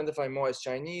some identify more as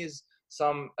Chinese,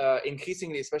 some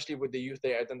increasingly, especially with the youth,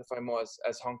 they identify more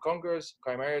as Hong Kongers,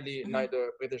 primarily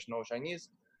neither British nor Chinese.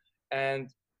 And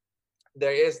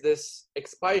there is this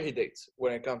expiry date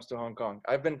when it comes to Hong Kong.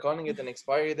 I've been calling it an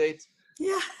expiry date.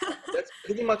 Yeah. That's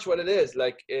pretty much what it is.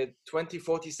 Like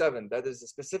 2047, that is a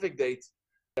specific date.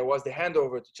 There was the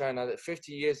handover to China.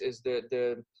 50 years is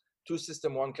the two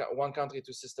system, one country,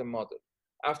 two system model.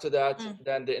 After that,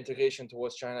 then the integration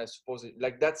towards China is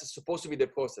that's supposed to be the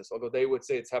process, although they would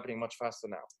say it's happening much faster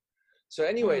now. So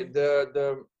anyway,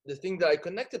 the thing that I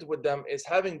connected with them is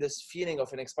having this feeling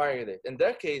of an expiry date. In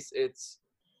their case,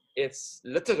 it's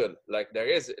literal, like there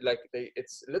is, like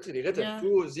it's literally written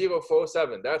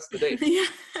 2047. That's the date.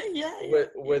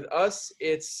 With us,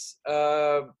 it's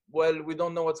well, we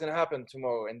don't know what's going to happen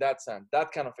tomorrow. In that sense,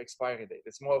 that kind of expiry date,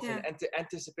 it's more of an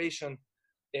anticipation.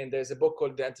 And there's a book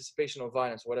called The Anticipation of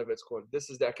Violence, whatever it's called. This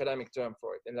is the academic term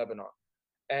for it in Lebanon.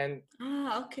 And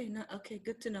okay,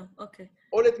 good to know. Okay,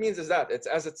 all it means is that it's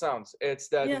as it sounds. It's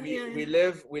that we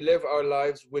live our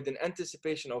lives with an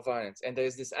anticipation of violence. And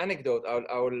there's this anecdote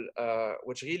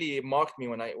which really marked me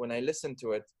when I listened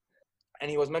to it.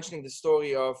 And he was mentioning the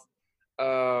story of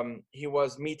he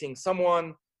was meeting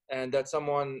someone, and that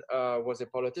someone was a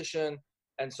politician.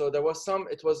 And so there was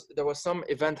some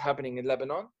event happening in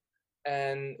Lebanon,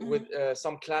 and with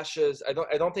some clashes. I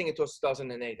don't think it was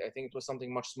 2008. I think it was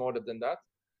something much smaller than that.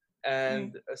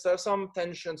 And so some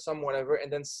tension, some whatever,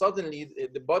 and then suddenly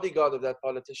the bodyguard of that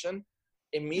politician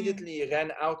immediately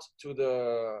ran out to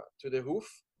the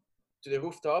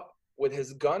rooftop with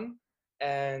his gun,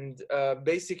 and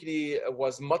basically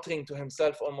was muttering to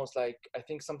himself, almost like, I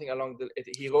think something along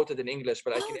he wrote it in English,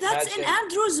 but I can that's imagine. in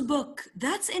Andrew's book.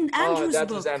 That's in Andrew's book.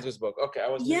 That was Andrew's book. Okay,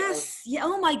 Yeah.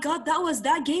 Oh my God,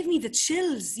 that gave me the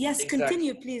chills. Yes, exactly.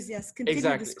 Continue, please. Yes,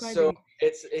 continue describing. So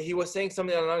he was saying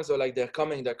something along those lines, like they're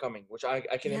coming, which I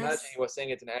can imagine he was saying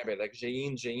it in Arabic, like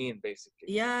Jayin, basically.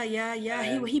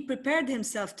 Yeah. He prepared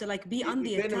himself to like be on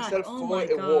the attack. Oh my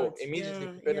God. Immediately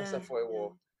prepared himself for a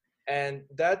war. And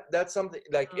that's something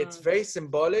like it's very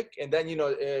symbolic. And then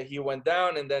he went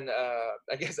down, and then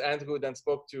I guess Andrew then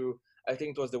spoke to, I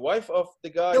think it was the wife of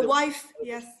the guy. The wife,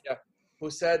 yes. Yeah,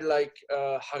 who said like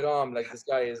haram, like this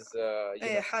guy is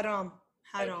haram.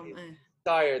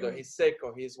 Tired, or he's sick,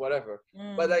 or he's whatever.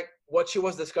 But like what she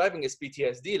was describing is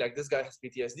PTSD. Like this guy has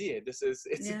PTSD. It's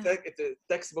a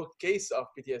textbook case of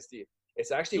PTSD.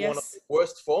 It's actually one of the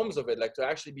worst forms of it. Like to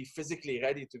actually be physically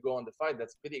ready to go on the fight.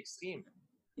 That's pretty extreme.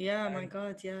 Yeah, my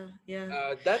God, yeah.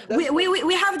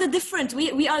 We have the different.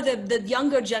 We are the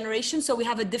younger generation, so we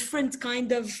have a different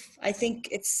kind of. I think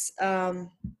it's.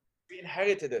 We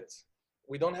inherited it.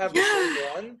 We don't have the same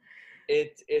one.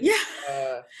 It's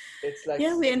like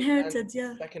we inherited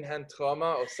secondhand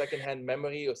trauma, or secondhand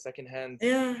memory, or secondhand.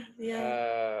 There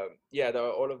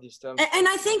are all of these terms. And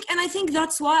I think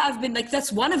that's why I've been like,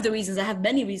 that's one of the reasons. I have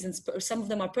many reasons, some of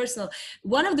them are personal.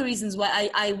 One of the reasons why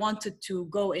I wanted to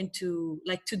go into,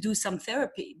 like, to do some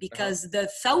therapy, because the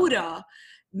thawra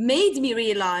made me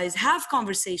realize, have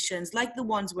conversations like the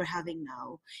ones we're having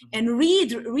now, and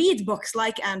read books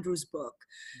like Andrew's book,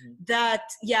 that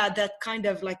kind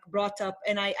of like brought up,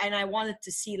 and I wanted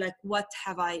to see like what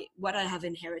I have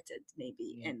inherited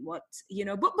maybe, and what,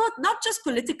 but not just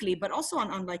politically, but also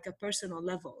on like a personal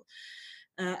level,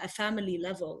 a family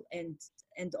level,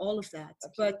 and all of that.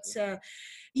 Absolutely. But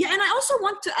and I also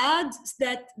want to add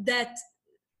that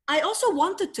I also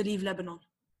wanted to leave Lebanon.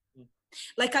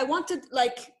 Like I wanted,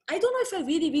 like, I don't know if I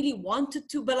really, really wanted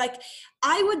to, but like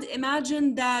I would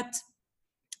imagine that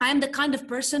I'm the kind of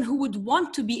person who would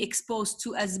want to be exposed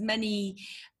to as many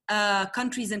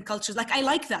countries and cultures. Like I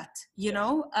like that, you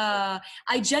know.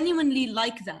 I genuinely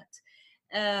like that.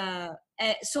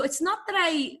 So it's not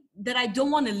that I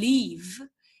don't want to leave.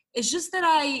 It's just that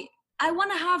I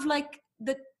want to have like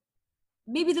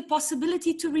maybe the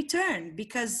possibility to return,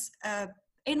 because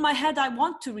in my head I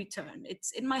want to return.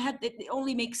 It's in my head, it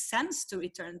only makes sense to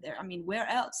return there. I mean, where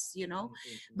else, you know?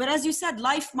 But as you said,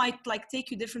 life might like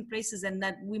take you different places, and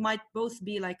that we might both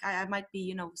be like, I might be,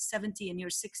 you know, 70 and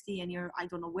you're 60 and I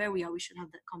don't know where we are. We should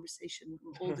have that conversation when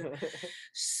we're older.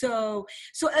 So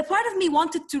a part of me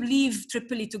wanted to leave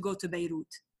Tripoli to go to Beirut.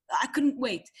 I couldn't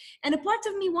wait. And a part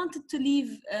of me wanted to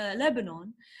leave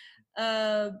Lebanon.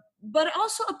 But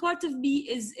also a part of me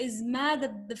is mad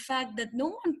at the fact that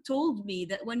no one told me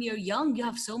that when you're young you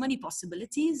have so many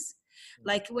possibilities.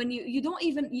 Like when we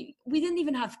didn't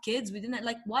even have kids, we didn't,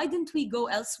 like, why didn't we go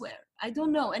elsewhere? I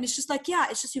don't know. And it's just like, yeah,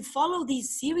 it's just you follow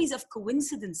these series of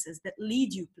coincidences that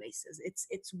lead you places.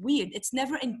 It's weird. It's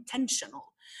never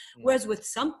intentional. Whereas with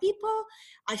some people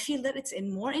I feel that it's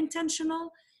more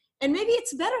intentional, and maybe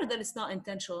it's better that it's not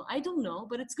intentional. I don't know,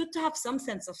 but it's good to have some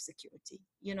sense of security,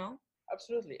 you know?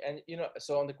 Absolutely. And, you know,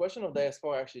 so on the question of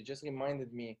diaspora, actually just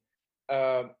reminded me,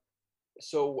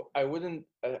 so I wouldn't,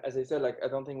 as I said, like, I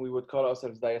don't think we would call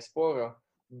ourselves diaspora,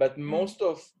 but most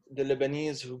of the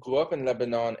Lebanese who grew up in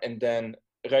Lebanon and then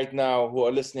right now who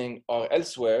are listening are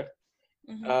elsewhere,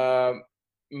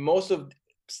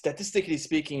 statistically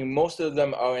speaking, most of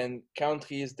them are in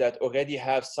countries that already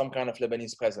have some kind of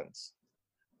Lebanese presence.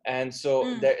 And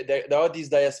so there are these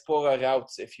diaspora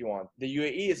routes, if you want. The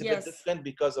UAE is a bit different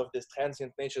because of this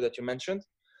transient nature that you mentioned.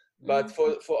 But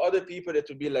for other people, it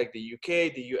would be like the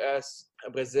UK, the US,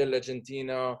 Brazil,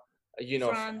 Argentina, you know,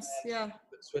 France,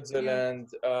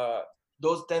 Switzerland.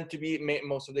 Those tend to be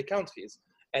most of the countries.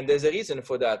 And there's a reason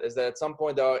for that, is that at some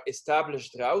point there are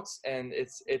established routes, and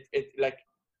it like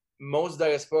most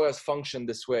diasporas function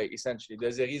this way, essentially.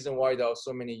 There's a reason why there are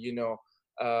so many, you know,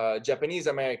 Japanese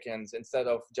Americans instead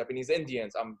of Japanese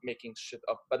Indians. I'm making shit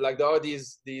up, but like there are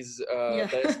these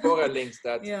diaspora links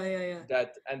that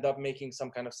that end up making some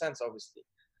kind of sense, obviously.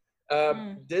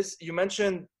 This, you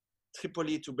mentioned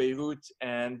Tripoli to Beirut,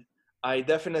 and I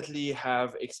definitely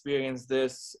have experienced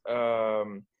this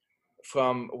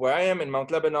from where I am in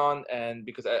Mount Lebanon, and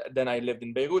because then I lived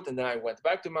in Beirut, and then I went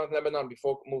back to Mount Lebanon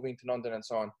before moving to London and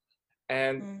so on.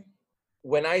 And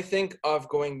when I think of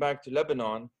going back to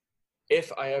Lebanon,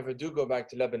 if I ever do go back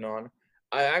to Lebanon,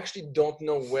 I actually don't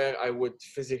know where I would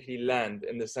physically land,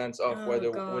 in the sense of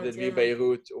would it be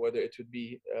Beirut, or whether it would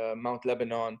be Mount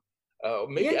Lebanon, or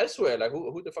maybe elsewhere. Like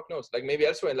who the fuck knows? Like maybe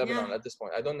elsewhere in Lebanon at this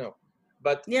point. I don't know.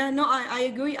 But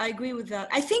I agree with that.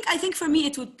 I think for me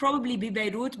it would probably be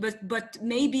Beirut, but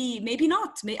maybe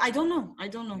not. I don't know.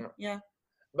 Yeah.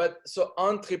 But so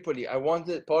on Tripoli,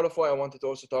 part of why I wanted to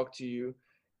also talk to you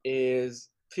is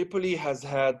Tripoli has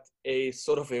had a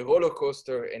sort of a roller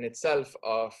coaster in itself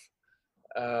of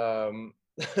I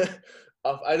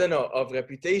don't know, of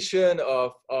reputation,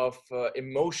 of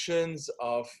emotions,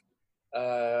 of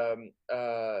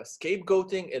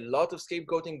scapegoating, a lot of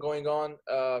scapegoating going on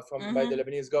by the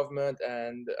Lebanese government,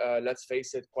 and let's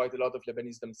face it, quite a lot of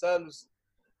Lebanese themselves.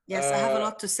 Yes, I have a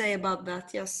lot to say about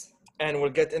that. Yes. And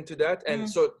we'll get into that. And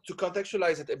so to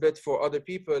contextualize it a bit for other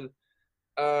people,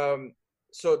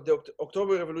 so the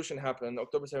October Revolution happened,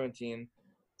 October 17.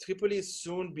 Tripoli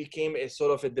soon became a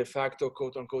sort of a de facto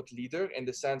quote-unquote leader, in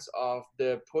the sense of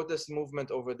the protest movement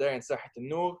over there in Sahat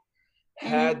al-Nur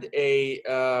had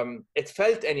it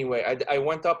felt anyway. I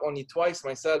went up only twice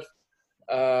myself,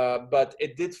 but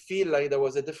it did feel like there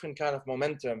was a different kind of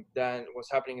momentum than was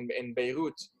happening in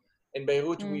Beirut. In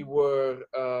Beirut, we were,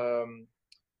 well,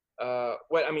 I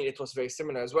mean, it was very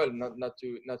similar as well, not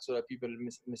so that people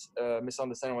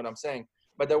misunderstand what I'm saying.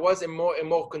 But there was a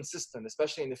more consistent,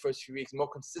 especially in the first few weeks, more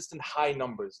consistent high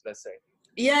numbers, let's say.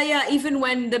 Yeah. Even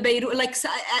when the Beirut, like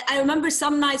I remember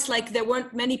some nights, like there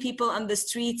weren't many people on the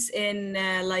streets in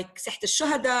like Sahat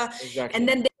al-Shuhada. Exactly. And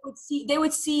then they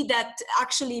would see that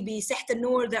actually be Sahat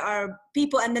al-Nur, there are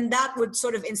people, and then that would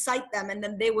sort of incite them, and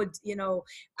then they would, you know,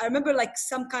 I remember like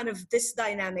some kind of this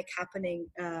dynamic happening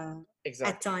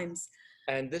at times.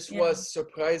 And this was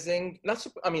surprising.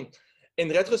 I mean, in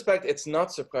retrospect, it's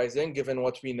not surprising given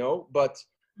what we know, but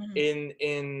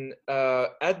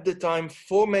at the time,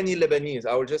 for many Lebanese,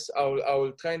 I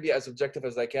will try and be as objective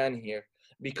as I can here,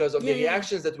 because of the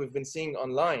reactions that we've been seeing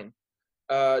online.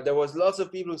 There was lots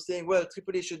of people saying, well,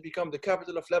 Tripoli should become the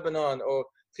capital of Lebanon, or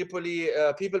Tripoli,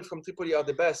 people from Tripoli are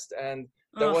the best, and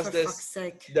Oh, for fuck's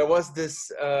sake. There was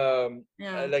this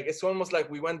Yeah. like it's almost like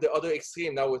we went the other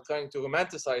extreme. Now we're trying to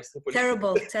romanticize Tripoli.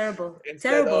 Terrible.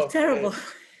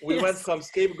 We Yes. went from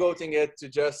scapegoating it to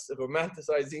just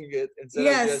romanticizing it instead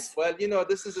Yes. of just, well, you know,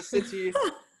 this is a city.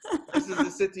 This is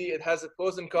the city. It has its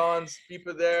pros and cons.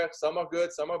 People there, some are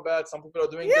good, some are bad. Some people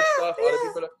are doing good stuff. Other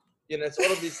people are, you know, it's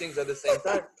all of these things at the same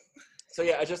time. So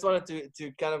yeah, I just wanted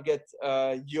to kind of get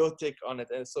your take on it,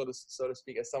 and so to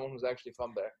speak, as someone who's actually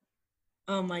from there.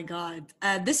 Oh my God.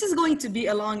 This is going to be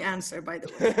a long answer, by the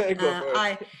way. Go for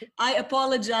it. I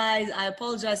apologize. I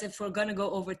apologize if we're going to go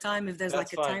over time, if there's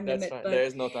That's like a time limit. Fine. But there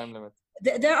is no time limit.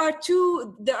 There are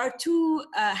two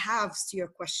halves to your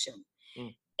question.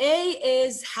 A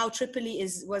is how Tripoli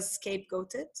was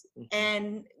scapegoated,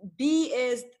 and B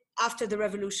is after the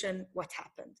revolution, what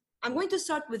happened. I'm going to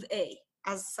start with A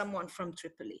as someone from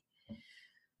Tripoli.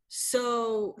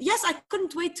 So yes, I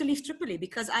couldn't wait to leave Tripoli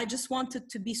because I just wanted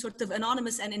to be sort of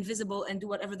anonymous and invisible and do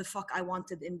whatever the fuck I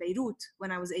wanted in Beirut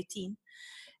when I was 18.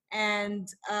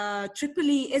 And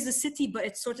Tripoli is a city, but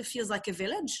it sort of feels like a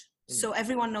village. So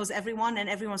everyone knows everyone and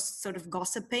everyone's sort of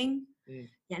gossiping.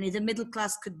 Yani the middle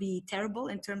class could be terrible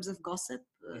in terms of gossip.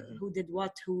 Who did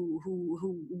what, who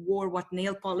wore what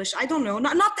nail polish. I don't know.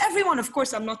 Not everyone, of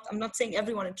course. I'm not saying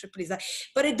everyone in Tripoli is that,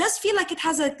 but it does feel like it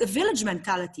has a village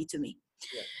mentality to me.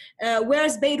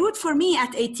 Whereas Beirut for me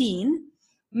at 18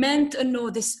 meant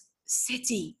this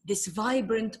city, this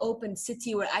vibrant open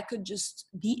city where I could just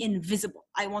be invisible.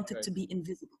 I wanted to be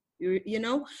invisible, you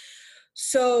know?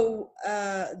 So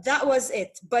that was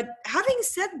it. But having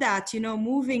said that, you know,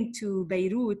 moving to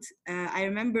Beirut, I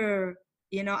remember,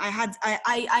 you know,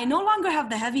 I no longer have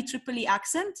the heavy Tripoli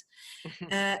accent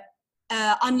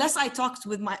unless I talk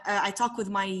with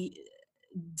my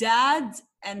dad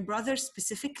and brother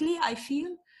specifically, I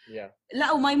feel. Yeah.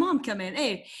 لا وmy mom كمان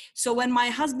إيه. So when my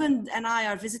husband and I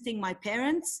are visiting my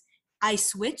parents, I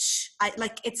switch.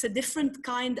 It's a different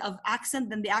kind of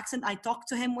accent than the accent I talk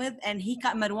to him with, and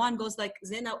Marwan goes like,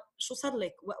 Zeina, شو صار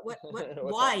لك?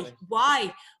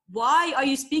 Why are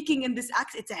you speaking in this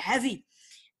accent? It's a heavy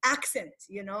accent,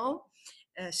 you know.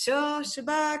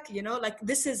 Shabak, you know,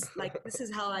 this is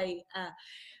how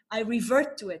I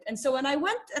revert to it. And so when I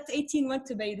went at 18, went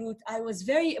to Beirut, I was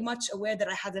very much aware that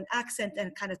I had an accent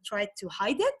and kind of tried to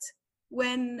hide it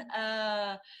when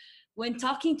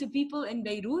talking to people in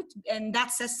Beirut. And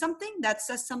that says something. That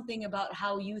says something about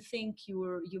how you think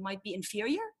you might be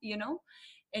inferior, you know,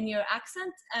 in your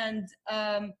accent. And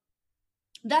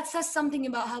that says something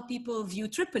about how people view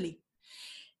Tripoli.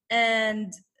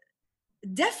 And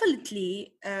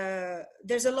definitely,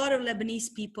 there's a lot of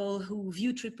Lebanese people who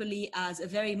view Tripoli as a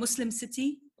very Muslim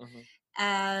city,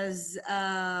 as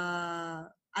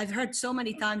I've heard so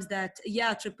many times that,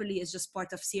 Tripoli is just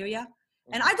part of Syria.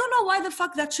 And I don't know why the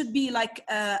fuck that should be like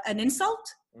an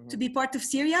insult to be part of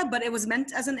Syria, but it was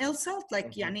meant as an insult,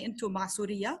 like, يعني انتو مع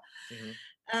سوريا.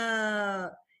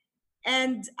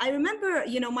 And I remember,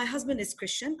 you know, my husband is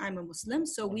Christian, I'm a Muslim,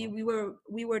 so we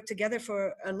were together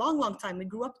for a long time. We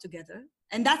grew up together,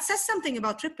 and that says something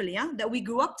about Tripoli, that we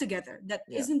grew up together. That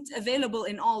isn't available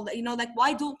in all, you know, like,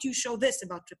 why don't you show this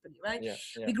about Tripoli, right?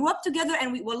 We grew up together,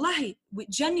 and we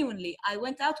genuinely, I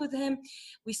went out with him.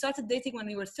 We started dating when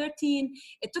we were 13.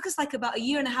 It took us like about a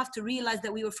year and a half to realize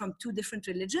that we were from two different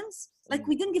religions. Like,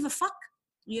 we didn't give a fuck,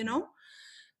 you know.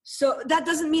 So that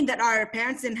doesn't mean that our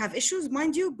parents didn't have issues,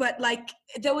 mind you, but like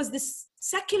there was this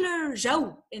secular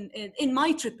jaw in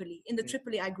my Tripoli, in the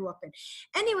Tripoli I grew up in.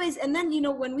 Anyways, and then, you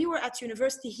know, when we were at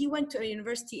university, he went to a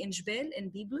university in Jbel,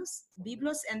 in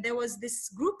Byblos, and there was this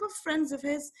group of friends of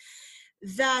his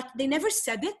that they never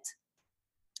said it,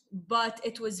 but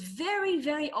it was very,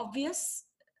 very obvious.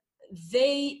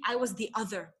 I was the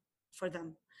other for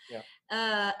them.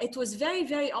 It was very,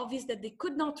 very obvious that they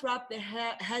could not wrap their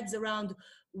heads around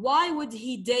why would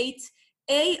he date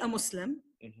a Muslim,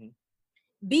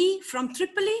 B from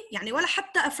Tripoli, يعني ولا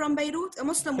حتى from Beirut, a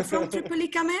Muslim from Tripoli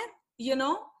كمان, you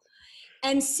know,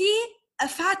 and C, a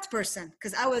fat person,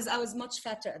 because I was much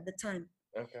fatter at the time.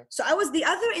 Okay. So I was the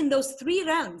other in those three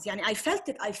rounds. يعني I felt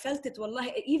it,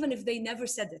 wallahi, even if they never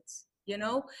said it, you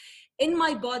know. In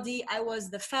my body, I was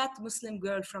the fat Muslim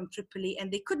girl from Tripoli, and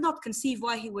they could not conceive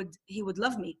why he would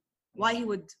love me, why he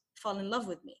would fall in love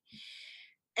with me.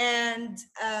 And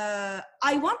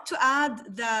I want to add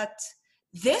that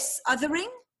this othering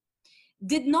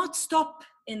did not stop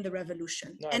in the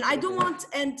revolution. No, and I don't want,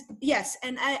 and yes,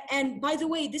 and by the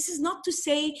way, this is not to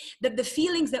say that the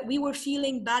feelings that we were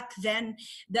feeling back then,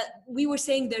 that we were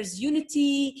saying there's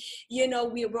unity, you know,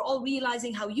 we were all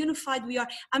realizing how unified we are.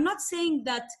 I'm not saying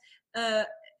that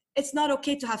it's not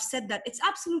okay to have said that. It's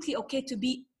absolutely okay to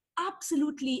be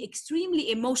absolutely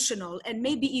extremely emotional and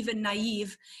maybe even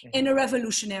naive in a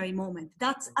revolutionary moment.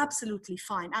 That's absolutely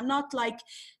fine. I'm not like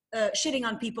shitting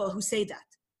on people who say that,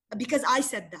 because I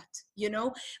said that,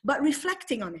 but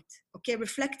reflecting on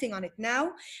it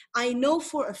now, I know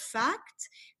for a fact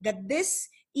that this,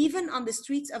 even on the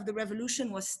streets of the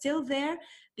revolution, was still there,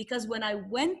 because when I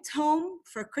went home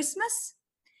for Christmas,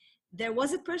 there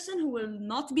was a person who will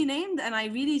not be named, and I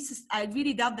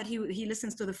really doubt that he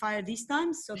listens to The Fire these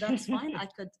times, so that's fine. I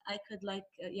could like,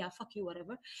 yeah, fuck you,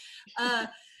 whatever.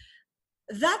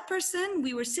 That person,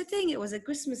 we were sitting, it was a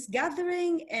Christmas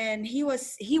gathering, and he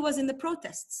was in the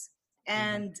protests.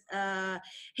 And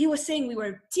he was saying we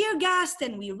were tear gassed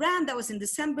and we ran. That was in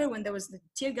December when there was the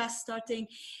tear gas starting,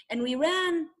 and we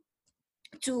ran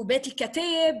to Beit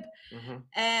al-Kataib,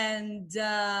 and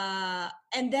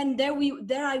then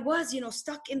there I was,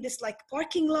 stuck in this like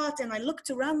parking lot, and I looked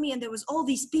around me and there was all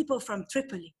these people from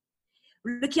Tripoli.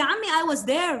 Look, ya ammi, I was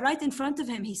there right in front of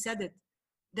him. He said it.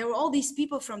 There were all these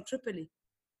people from Tripoli.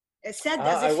 It said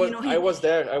as if, I was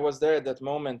there at that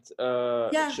moment.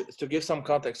 Yeah. To give some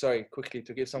context, quickly,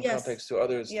 to give some context to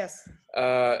others. Yes.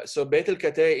 So Beit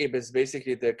al-Kataib is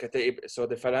basically the Kataib, so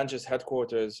the Phalangist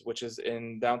headquarters, which is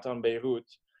in downtown Beirut.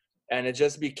 And it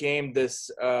just became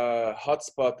this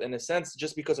hotspot in a sense,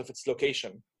 just because of its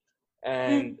location.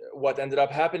 And what ended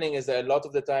up happening is that a lot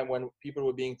of the time when people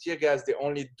were being tear gassed, the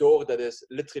only door that is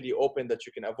literally open that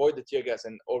you can avoid the tear gas,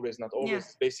 and not always,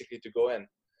 is basically to go in.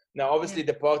 Now, obviously,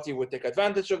 the party would take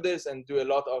advantage of this and do a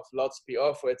lot of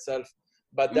PR for itself.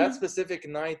 But that specific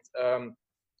night,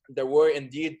 there were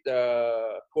indeed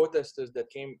protesters that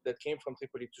came from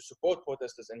Tripoli to support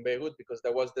protesters in Beirut, because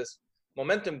there was this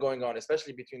momentum going on,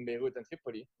 especially between Beirut and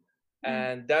Tripoli.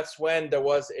 And that's when there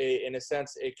was in a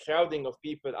sense, a crowding of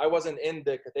people. I wasn't in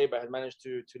the Kataib. I had managed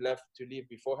to leave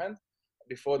beforehand,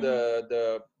 before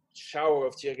the shower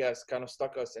of tear gas kind of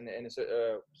stuck us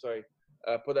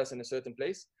put us in a certain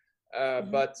place.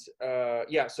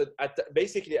 So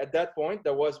basically at that point,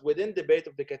 there was, within the debate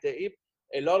of the Kataib,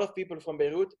 a lot of people from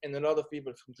Beirut and a lot of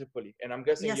people from Tripoli. And I'm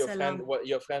guessing your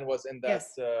friend was in that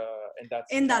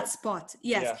in that spot.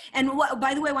 Yes. Yeah. And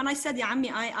by the way, when I said, Ya Ammi,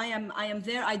 I am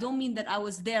there, I don't mean that I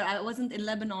was there. I wasn't in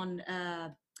Lebanon.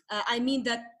 I mean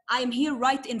that I am here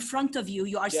right in front of you.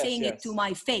 You are saying it to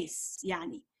my face,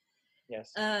 Yani.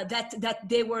 Yes. That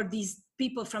they were these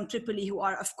people from Tripoli who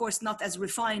are, of course, not as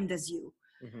refined as you.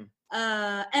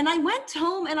 And I went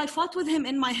home and I fought with him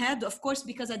in my head, of course,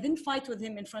 because I didn't fight with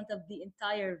him in front of the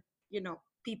entire,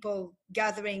 people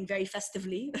gathering very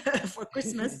festively for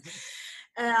Christmas.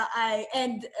 I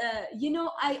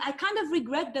kind of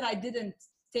regret that I didn't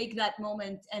take that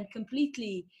moment and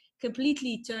completely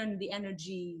turn the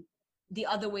energy the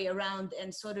other way around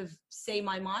and sort of say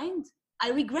my mind. I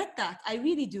regret that. I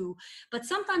really do. But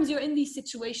sometimes you're in these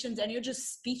situations and you're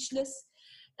just speechless.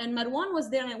 And Marwan was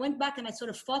there, and I went back and I sort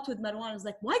of fought with Marwan. I was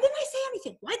like, why didn't I say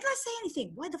anything? Why did I say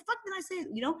anything? Why the fuck did I say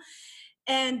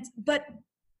it? But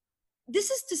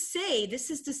this is to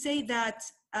say that,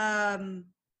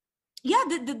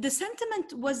 the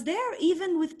sentiment was there,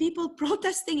 even with people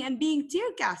protesting and being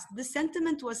tear gassed. The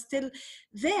sentiment was still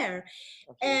there.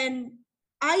 Okay. And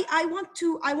I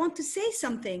want to say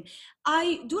something.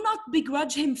 I do not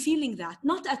begrudge him feeling that,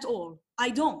 not at all. I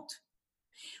don't.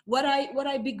 What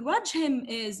I begrudge him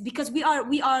is because we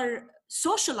are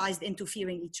socialized into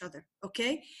fearing each other,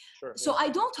 okay? Sure, so I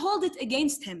don't hold it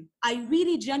against him. I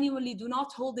really genuinely do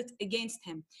not hold it against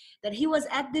him. That he was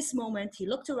at this moment, he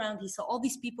looked around, he saw all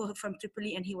these people from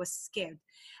Tripoli and he was scared.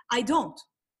 I don't.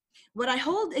 What I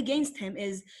hold against him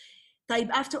is,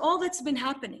 after all that's been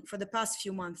happening for the past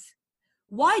few months,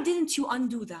 why didn't you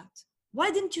undo that? Why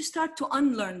didn't you start to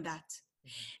unlearn that?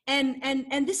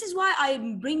 And this is why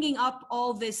I'm bringing up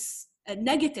all this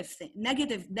negative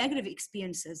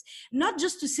experiences, not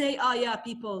just to say,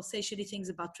 people say shitty things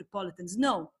about Tripolitans,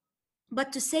 no,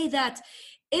 but to say that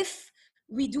if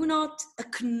we do not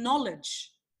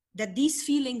acknowledge that these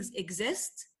feelings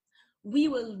exist, we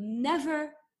will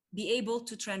never be able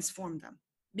to transform them,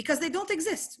 because they don't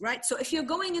exist, right? So if you're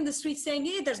going in the street saying,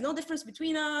 hey, there's no difference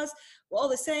between us, we're all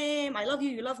the same, I love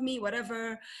you, you love me,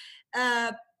 whatever,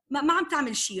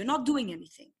 you're not doing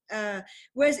anything.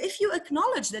 Whereas if you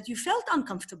acknowledge that you felt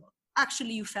uncomfortable,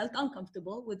 actually you felt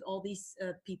uncomfortable with all these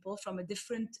people from a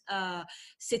different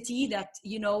city that,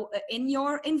 in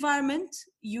your environment,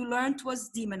 you learned was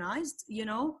demonized,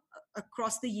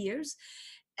 across the years.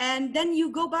 And then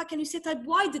you go back and you say,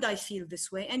 why did I feel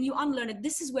this way? And you unlearn it.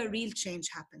 This is where real change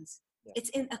happens. Yeah. It's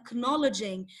in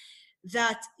acknowledging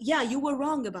that, yeah, you were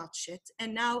wrong about shit,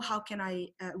 and now how can I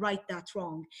right that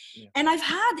wrong? Yeah. And I've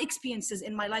had experiences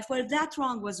in my life where that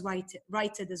wrong was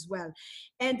righted as well.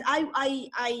 And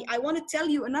I want to tell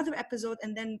you another episode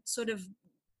and then sort of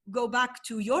go back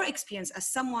to your experience as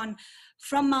someone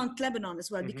from Mount Lebanon as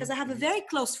well, because I have a very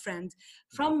close friend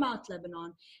from Mount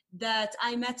Lebanon that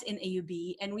I met in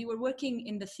AUB, and we were working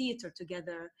in the theater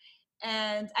together,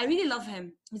 and I really love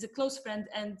him. He's a close friend.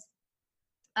 And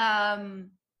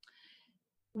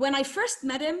when I first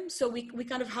met him, so we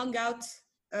kind of hung out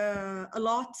a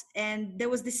lot, and there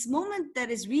was this moment that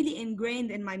is really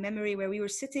ingrained in my memory where we were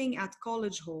sitting at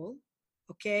College Hall,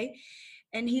 okay,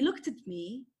 and he looked at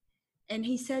me and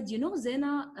he said, you know,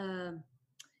 Zeina,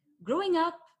 growing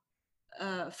up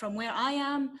from where I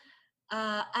am,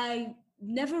 I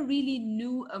never really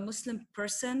knew a Muslim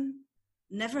person,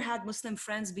 never had Muslim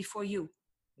friends before you.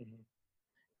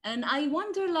 And I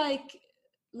wonder, like,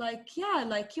 yeah,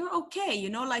 like, you're okay, you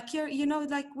know, like, you're, you know,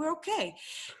 like, we're okay.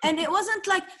 And it wasn't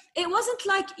like,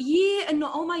 yeah, and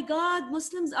oh my God,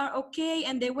 Muslims are okay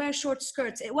and they wear short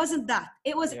skirts. It wasn't that.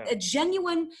 It was a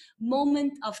genuine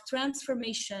moment of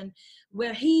transformation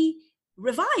where he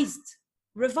revised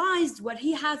what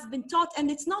he has been taught.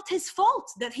 And it's not his fault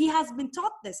that he has been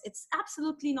taught this. It's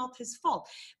absolutely not his fault,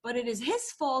 but it is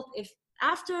his fault if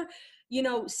after, you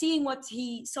know, seeing what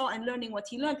he saw and learning what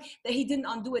he learned, that he didn't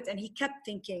undo it and he kept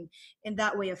thinking in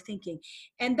that way of thinking.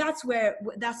 And that's where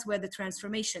the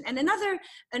transformation. And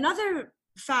another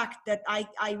fact that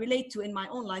I relate to in my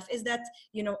own life is that,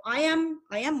 you know, I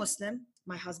am Muslim.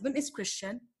 My husband is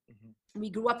Christian. We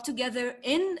grew up together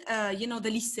in, you know, the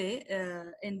lycée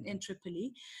in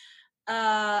Tripoli.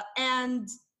 And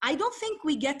I don't think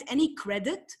we get any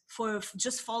credit for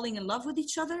just falling in love with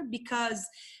each other, because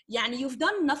you've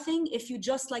done nothing if you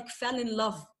just like fell in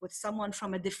love with someone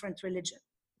from a different religion.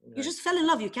 Right. You just fell in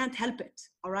love, you can't help it,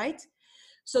 all right?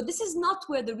 So this is not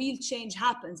where the real change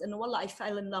happens. And wallah, I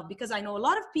fell in love, because I know a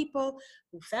lot of people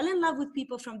who fell in love with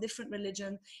people from different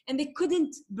religions and they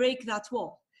couldn't break that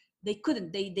wall. They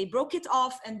couldn't. They broke it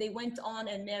off and they went on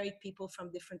and married people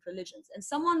from different religions. And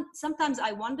sometimes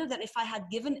I wonder that if I had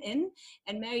given in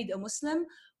and married a Muslim,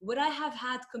 would I have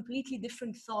had completely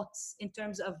different thoughts in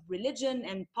terms of religion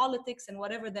and politics and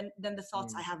whatever than the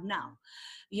thoughts I have now,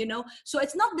 you know? So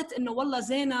it's not that wallah,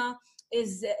 Zeina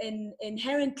is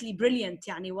inherently brilliant,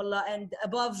 wallah, and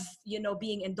above, you know,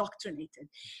 being indoctrinated.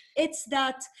 It's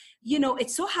that, you know,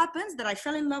 it so happens that I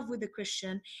fell in love with a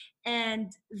Christian,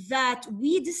 and that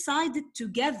we decided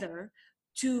together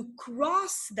to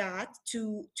cross that,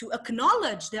 to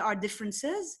acknowledge there are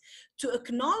differences, to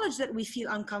acknowledge that we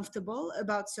feel uncomfortable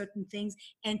about certain things,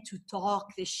 and to talk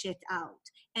this shit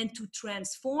out, and to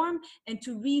transform, and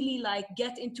to really like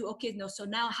get into, okay, no, so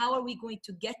now how are we going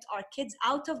to get our kids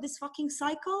out of this fucking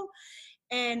cycle?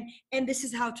 And this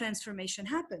is how transformation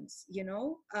happens, you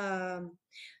know?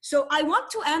 So I want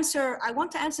to answer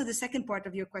the second part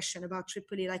of your question about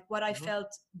Tripoli, like what I felt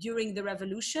during the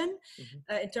revolution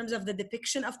in terms of the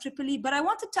depiction of Tripoli. But I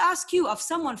wanted to ask you, of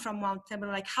someone from Mount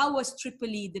Lebanon, like how was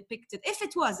Tripoli depicted, if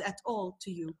it was at all,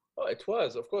 to you? Oh, it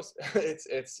was, of course.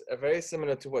 It's very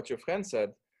similar to what your friend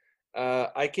said.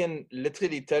 I can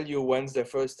literally tell you when's the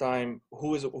first time,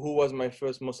 who was my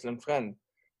first Muslim friend.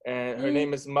 And her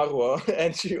name is Marwa,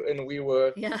 and we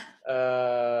were,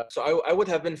 so I would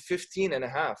have been 15 and a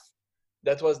half.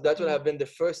 That would have been the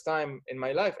first time in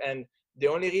my life. And the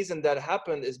only reason that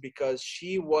happened is because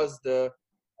she was the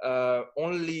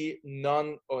only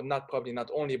probably not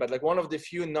only, but like one of the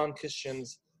few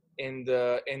non-Christians in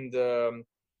the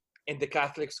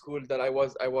Catholic school that I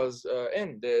was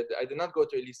in. I did not go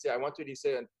to a lycée. I went to a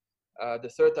lycée the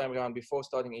third time around before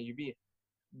starting AUB.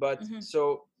 But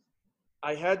so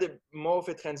I had more of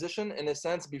a transition in a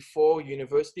sense before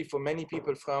university. For many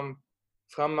people from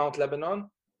Mount Lebanon,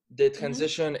 the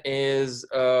transition is,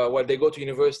 they go to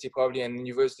university probably, and in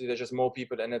university there's just more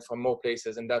people in it from more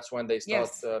places, and that's when they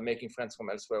start making friends from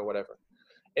elsewhere or whatever.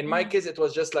 In my case, it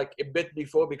was just like a bit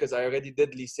before, because I already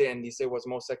did lycée, and lycée was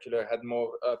more secular, had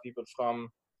more people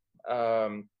from,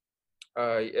 I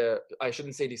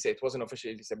shouldn't say lycée, it wasn't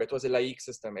officially lycée, but it was a laïque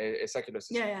system, a secular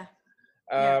system.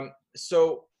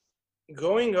 So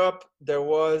growing up, there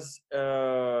was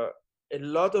a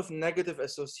lot of negative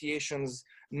associations,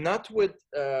 not with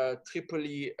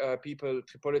Tripoli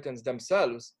Tripolitans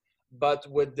themselves, but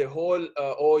with the whole,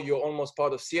 you're almost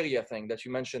part of Syria thing that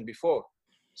you mentioned before.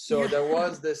 So there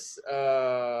was this,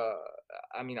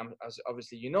 I mean,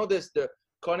 obviously, you know this,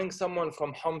 calling someone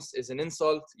from Homs is an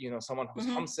insult, you know, someone who's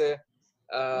Homse.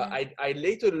 I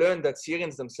later learned that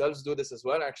Syrians themselves do this as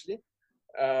well, actually.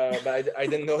 But I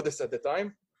didn't know this at the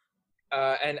time.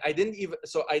 And I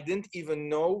didn't even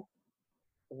know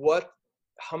what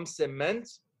Hamse meant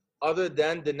other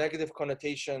than the negative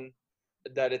connotation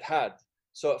that it had.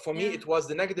 So for me, it was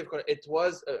the negative. It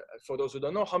was for those who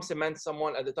don't know, Hamse meant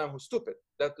someone at the time who's stupid.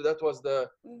 That was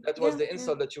the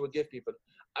insult that you would give people.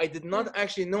 I did not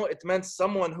actually know it meant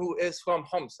someone who is from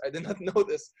Homs. I did not know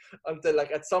this until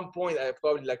like at some point. I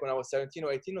probably like when I was 17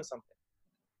 or 18 or something.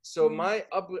 So my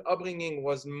upbringing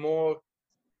was more.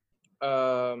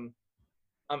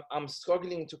 I'm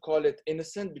struggling to call it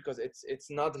innocent because it's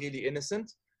not really innocent,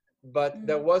 but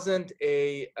there wasn't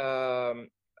a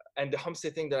and the Hamse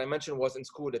thing that I mentioned was in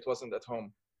school. It wasn't at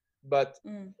home. But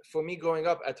for me, growing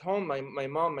up at home, my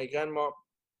mom, my grandma,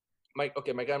 my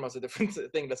grandma's a different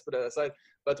thing. Let's put that aside.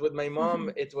 But with my mom,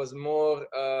 it was more.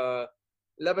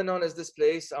 Lebanon is this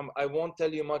place. I won't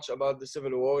tell you much about the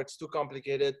civil war. It's too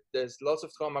complicated. There's lots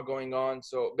of trauma going on.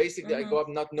 So basically, I grew up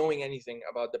not knowing anything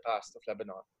about the past of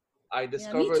Lebanon. I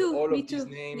discovered all of these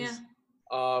names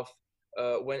of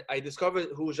when I discovered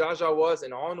who Jaja was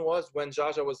and On was when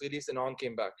Jaja was released and On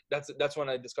came back. That's when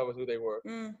I discovered who they were.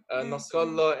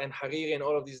 Nasrallah and Hariri and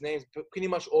all of these names, pretty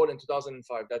much all in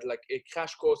 2005. That like a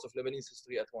crash course of Lebanese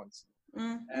history at once.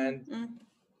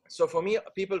 So for me,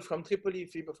 people from Tripoli,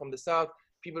 people from the south,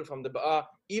 people from the Ba'a,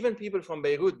 even people from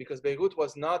Beirut, because Beirut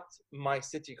was not my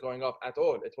city growing up at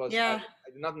all. It was I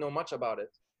did not know much about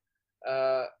it.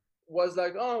 Was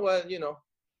like, oh well, you know,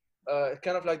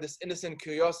 kind of like this innocent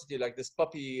curiosity, like this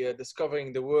puppy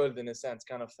discovering the world in a sense,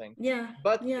 kind of thing.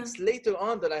 But it's later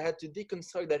on that I had to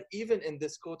deconstruct that even in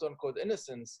this quote unquote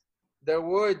innocence, there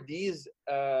were these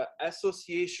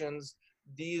associations,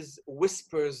 these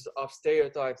whispers of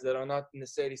stereotypes that are not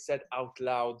necessarily said out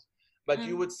loud, but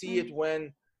you would see it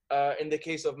when, in the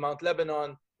case of Mount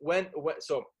Lebanon, when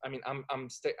so I mean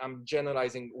I'm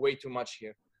generalizing way too much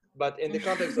here. But in the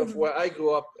context of where I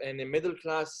grew up in a middle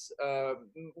class,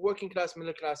 working class,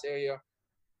 middle class area,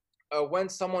 when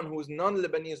someone who's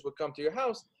non-Lebanese would come to your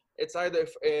house, it's either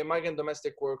a migrant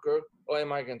domestic worker or a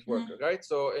migrant worker, right?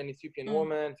 So an Ethiopian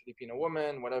woman, Filipino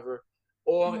woman, whatever,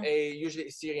 or usually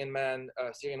a Syrian man,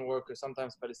 Syrian worker,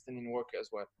 sometimes Palestinian worker as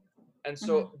well. And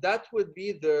so that would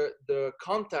be the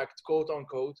contact, quote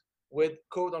unquote, with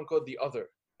quote unquote the other.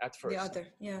 At first. The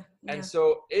other, And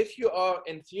so if you are,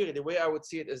 in theory, the way I would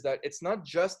see it is that it's not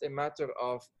just a matter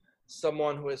of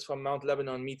someone who is from Mount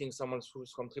Lebanon meeting someone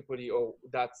who's from Tripoli or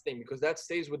that thing, because that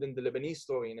stays within the Lebanese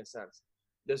story in a sense.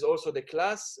 There's also the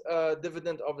class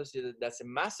dividend, obviously, that's a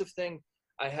massive thing.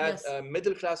 I had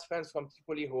middle class friends from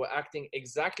Tripoli who were acting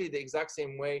exactly the exact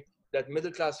same way that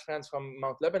middle class friends from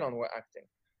Mount Lebanon were acting.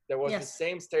 There was the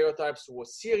same stereotypes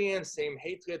towards Syrians, same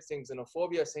hatred, same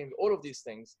xenophobia, same all of these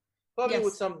things. Probably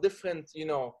with some different, you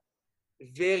know,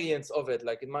 variants of it.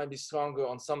 Like it might be stronger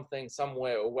on something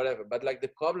somewhere or whatever, but like the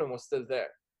problem was still there.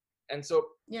 And so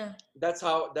that's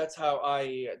how that's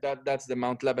the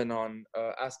Mount Lebanon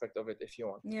aspect of it, if you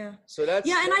want. So that's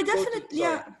and I definitely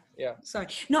sorry.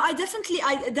 No, I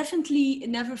definitely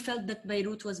never felt that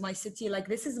Beirut was my city. Like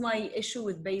this is my issue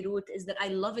with Beirut, is that I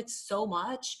love it so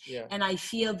much, and I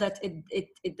feel that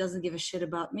it doesn't give a shit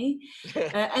about me.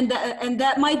 and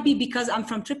that might be because I'm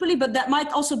from Tripoli, but that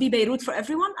might also be Beirut for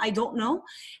everyone. I don't know.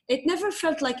 It never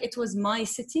felt like it was my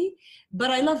city, but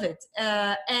I love it.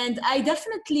 And I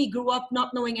definitely grew up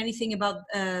not knowing anything about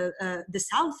the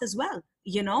South as well,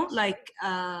 you know, like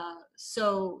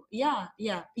so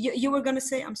you were gonna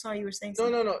say, I'm sorry, you were saying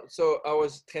something. No, so I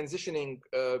was transitioning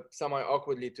semi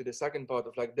awkwardly to the second part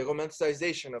of like the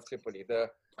romanticization of Tripoli, the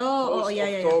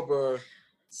October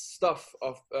stuff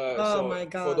of so my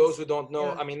God. For those who don't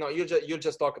know, I mean, no, you'll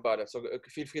just talk about it, so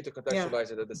feel free to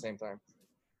contextualize it at the same time.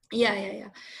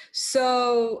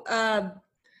 So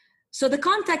the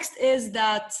context is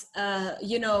that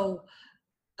you know,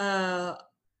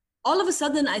 all of a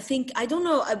sudden, I think, I don't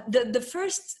know, the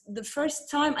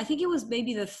first time, I think it was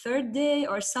maybe the third day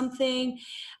or something,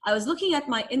 I was looking at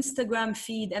my Instagram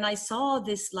feed and I saw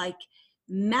this like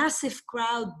massive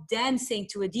crowd dancing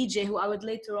to a DJ who I would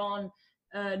later on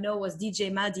know was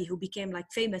DJ Madi, who became like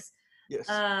famous.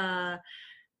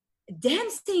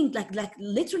 Dancing, like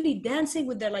literally dancing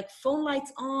with their like phone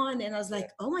lights on, and I was like,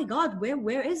 oh my God,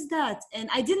 where is that? And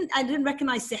I didn't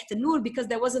recognize Siht al-Nur because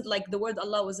there wasn't like the word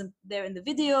Allah wasn't there in the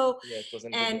video. It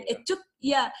wasn't. And it took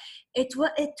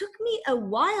me a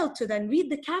while to then read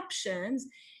the captions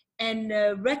and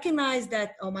recognize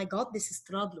that, oh my God, this is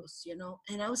Trablus, you know.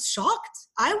 And I was shocked.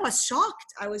 I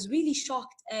was really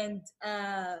shocked. And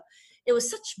it was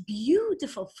such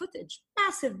beautiful footage,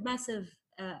 massive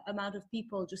amount of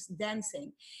people just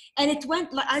dancing, and it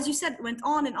went, like as you said, it went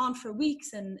on and on for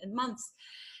weeks and months.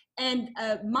 And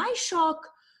my shock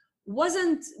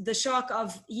wasn't the shock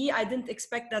of I didn't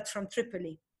expect that from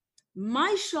Tripoli.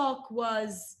 My shock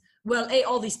was, well, A,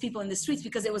 all these people in the streets,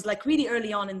 because it was like really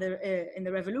early on in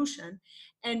the revolution,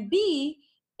 and B,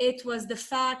 it was the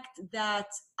fact that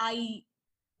I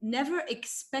never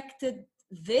expected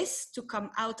this to come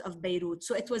out of Beirut.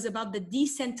 So it was about the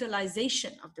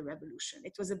decentralization of the revolution.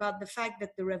 It was about the fact that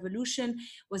the revolution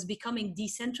was becoming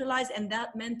decentralized, and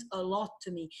that meant a lot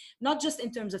to me, not just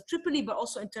in terms of Tripoli, but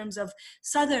also in terms of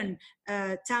southern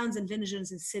towns and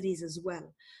villages and cities as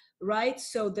well, right?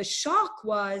 So the shock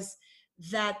was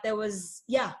that there was,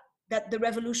 that the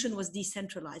revolution was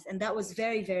decentralized, and that was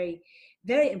very, very,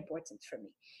 very important for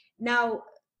me. Now,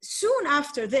 soon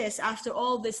after this, after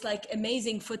all this like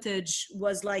amazing footage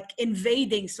was like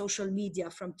invading social media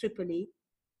from Tripoli,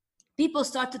 people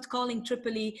started calling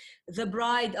Tripoli the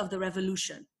bride of the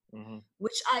revolution,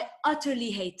 which I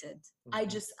utterly hated. I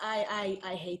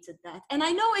hated that. And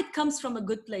I know it comes from a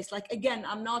good place. Like, again,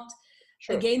 I'm not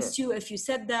against you if you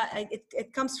said that.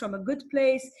 It comes from a good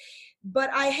place,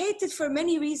 but I hate it for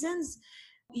many reasons.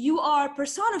 You are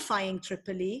personifying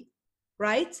Tripoli,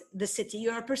 right? The city.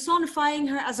 You are personifying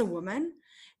her as a woman.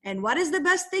 And what is the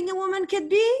best thing a woman could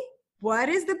be? What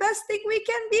is the best thing we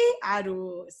can be?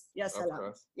 Arus. Ya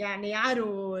salam. Yani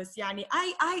arus. Yani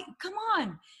come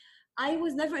on. I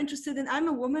was never interested in, I'm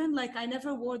a woman, like I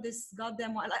never wore this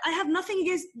goddamn white, like, I have nothing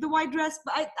against the white dress,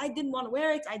 but I didn't want to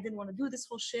wear it. I didn't want to do this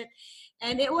whole shit.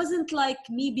 And it wasn't like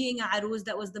me being a arus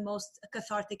that was the most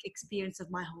cathartic experience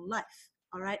of my whole life.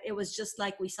 All right. It was just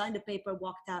like we signed a paper,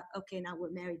 walked out. Okay, now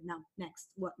we're married. Now, next.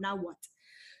 What? Now what?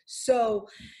 So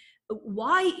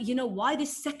why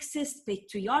this sexist,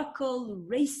 patriarchal,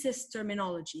 racist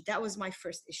terminology? That was my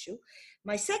first issue.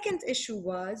 My second issue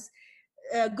was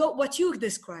what you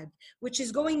described, which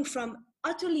is going from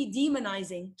utterly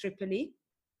demonizing Tripoli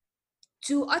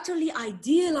to utterly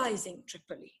idealizing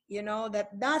Tripoli. You know,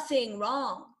 that nothing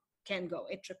wrong can go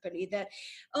in Tripoli, that,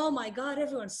 oh my God,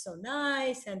 everyone's so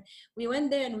nice. And we went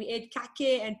there and we ate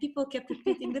kake, and people kept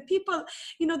repeating, the people,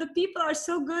 you know, the people are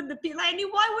so good. The people, I mean,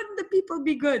 why wouldn't the people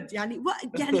be good? Yani, what?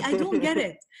 Yani, I don't get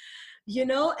it. You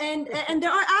know, and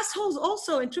there are assholes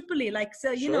also in Tripoli, like, so,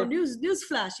 you know, news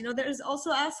flash, you know, there's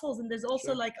also assholes, and there's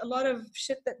also like a lot of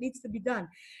shit that needs to be done.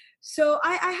 So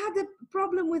I had a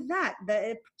problem with that.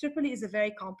 Tripoli is a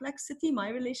very complex city. My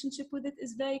relationship with it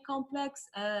is very complex.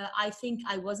 I think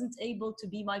I wasn't able to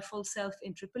be my full self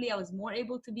in Tripoli. I was more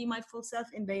able to be my full self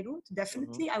in Beirut.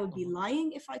 Definitely. I would be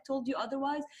lying if I told you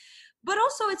otherwise. But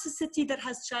also it's a city that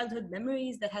has childhood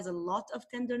memories, that has a lot of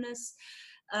tenderness,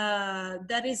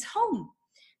 that is home.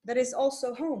 That is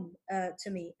also home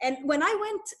to me. And when I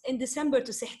went in December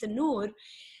to Siht al-Noor,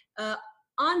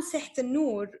 on Siht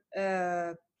al-Noor,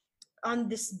 on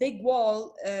this big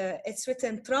wall, it's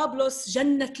written, Trablos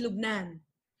Jannat Lubnan.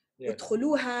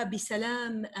 ادخلوها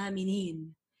بسلام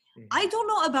آمنين. I don't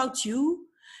know about you,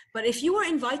 but if you were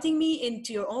inviting me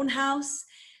into your own house,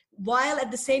 while at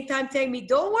the same time telling me,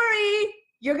 don't worry,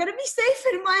 you're going to be safe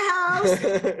in my house,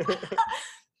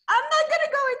 I'm not going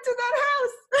to go into that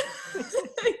house.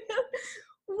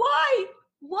 Why?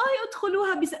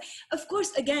 Of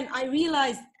course, again, I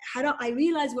realize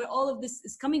where all of this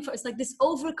is coming from. It's like this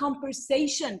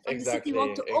overcompensation from the city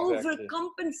want to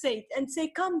overcompensate and say,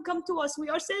 come to us, we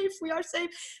are safe.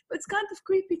 But it's kind of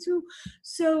creepy too.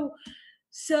 So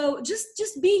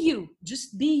just be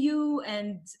you,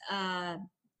 and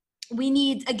we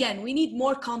need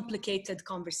more complicated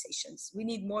conversations. We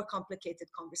need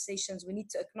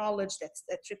to acknowledge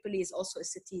that Tripoli is also a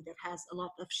city that has a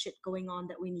lot of shit going on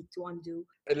that we need to undo.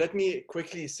 Let me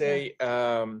quickly say,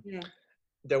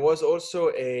 there was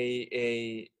also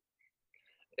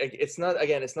it's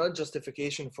not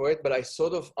justification for it, but I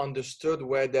sort of understood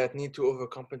where that need to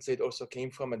overcompensate also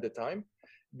came from at the time,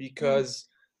 because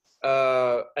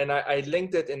and I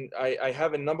linked it, and I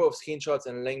have a number of screenshots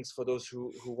and links for those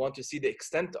who want to see the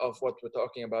extent of what we're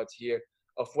talking about here,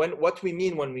 of what we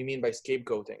mean when we mean by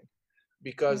scapegoating.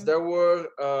 Because there were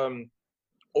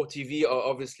OTV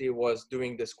obviously was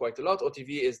doing this quite a lot.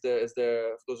 OTV is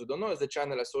the for those who don't know, is the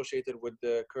channel associated with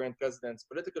the current president's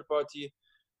political party.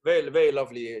 Very, very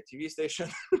lovely TV station.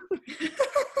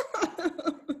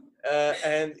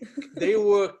 And they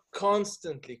were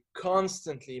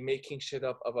constantly making shit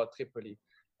up about Tripoli.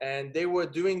 And they were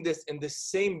doing this in the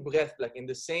same breath, like in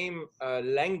the same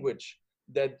language,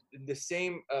 that the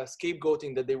same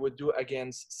scapegoating that they would do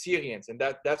against Syrians. And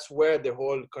that's where the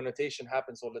whole connotation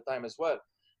happens all the time as well.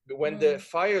 But when the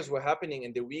fires were happening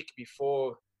in the week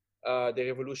before the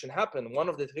revolution happened, one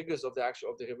of the triggers of the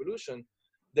revolution,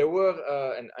 there were,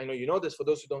 and I know you know this, for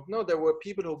those who don't know, there were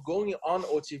people who going on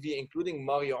OTV, including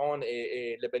Marion,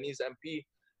 a Lebanese MP,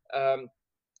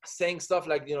 saying stuff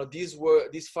like, you know, these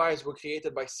fires were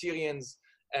created by Syrians,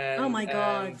 Oh my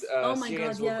God. Oh my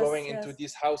Syrians God. were Yes, going into yes.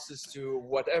 these houses to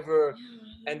whatever,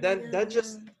 Yeah, and then yeah, that yeah.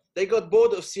 just they got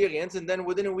bored of Syrians, and then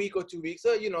within a week or 2 weeks,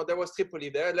 there was Tripoli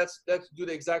there. Let's do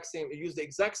the exact same, use the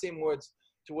exact same words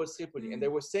towards Tripoli, and they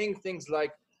were saying things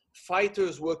like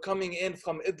fighters were coming in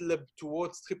from Idlib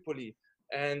towards Tripoli,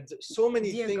 and so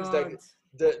many Dear things that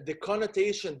God. the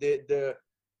connotation, the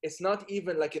it's not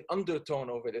even like an undertone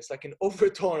of it, it's like an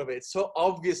overtone of it. It's so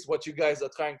obvious what you guys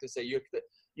are trying to say.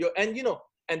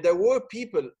 And there were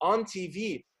people on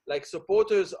TV, like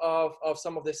supporters of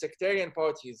some of the sectarian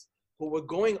parties, who were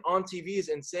going on TVs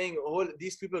and saying, oh,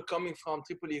 these people coming from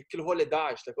Tripoli,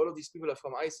 Daesh, like all of these people are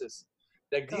from ISIS.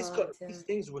 Like God, yeah. these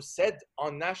things were said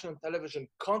on national television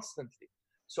constantly.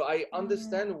 So I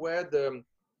understand where the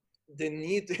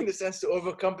need, in a sense, to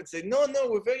overcompensate. No,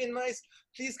 we're very nice.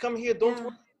 Please come here. Don't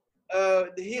worry.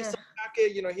 Here's some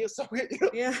sake, here's some,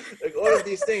 Yeah. like all of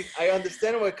these things. I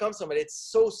understand where it comes from, and it's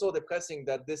so depressing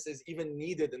that this is even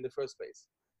needed in the first place.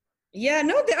 Yeah,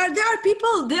 no, there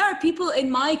are people in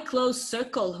my close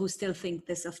circle who still think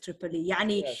this of Tripoli.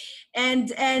 Yani, Yes. and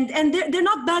they're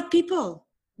not bad people.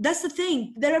 That's the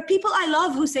thing. There are people I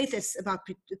love who say this about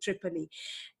Tripoli.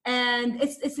 And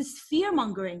it's this fear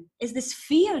mongering. It's this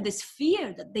fear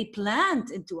that they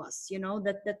plant into us,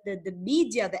 that the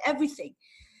media, the everything.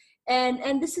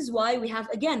 And this is why we have,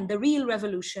 again, the real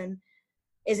revolution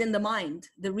is in the mind.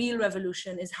 The real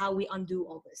revolution is how we undo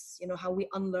all this, how we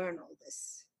unlearn all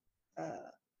this.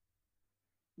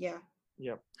 Yeah.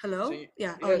 Hello.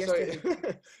 So sorry.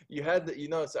 You had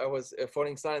so I was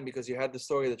falling silent because you had the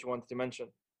story that you wanted to mention.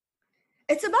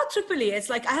 It's about Tripoli. It's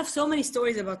like I have so many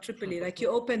stories about Tripoli. Like you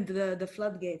opened the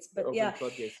floodgates, but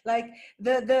like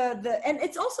the and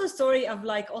it's also a story of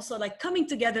like coming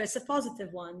together. It's a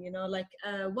positive one, Like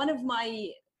one of my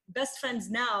best friends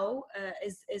now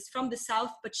is from the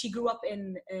south, but she grew up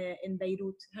in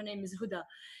Beirut. Her name is Huda,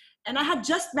 and I had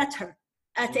just met her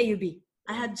at AUB.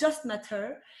 I had just met her,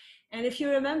 and if you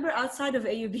remember, outside of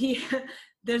AUB,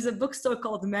 there's a bookstore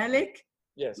called Malik.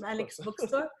 Yes, Malik's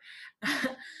bookstore.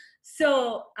 So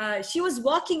she was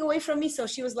walking away from me. So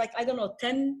she was like, I don't know,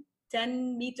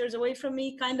 10 meters away from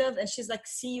me, kind of. And she's like,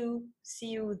 see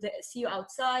you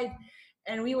outside.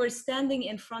 And we were standing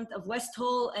in front of West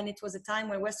Hall. And it was a time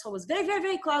when West Hall was very, very,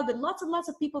 very crowded. Lots and lots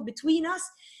of people between us.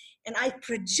 And I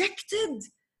projected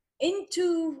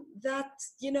into that,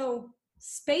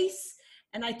 space.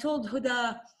 And I told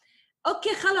Huda,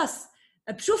 okay, خلاص,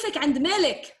 بشوفك عند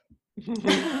مالك.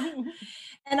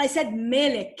 And I said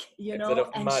Malik,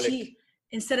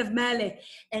 instead of Malik,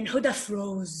 and Huda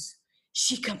froze.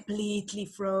 She completely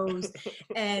froze,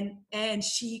 and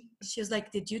she was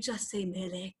like, "Did you just say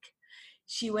Malik?"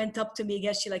 She went up to me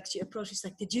again. She approached. She's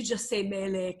like, "Did you just say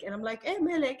Malik?" And I'm like, "Hey,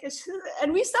 Malik,"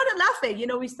 and we started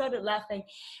laughing.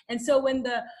 And so when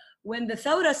the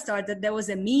Thawra started, there was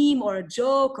a meme or a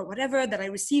joke or whatever that I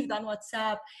received on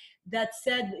WhatsApp that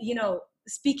said,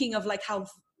 speaking of like how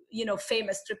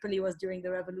famous Tripoli was during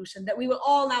the revolution, that we will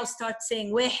all now start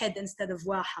saying wahed instead of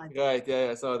wahad. Right,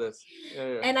 I saw this.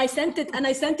 Yeah. And I sent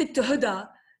it to Huda,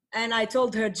 and I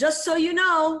told her, just so you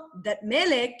know, that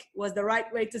Malik was the right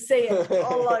way to say it.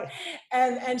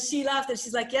 And she laughed, and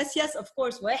she's like, yes, of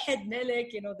course, wahed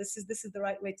Malik, this is the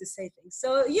right way to say things.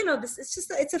 So,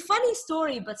 it's a funny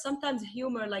story, but sometimes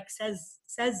humor like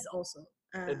says also.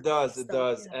 It does.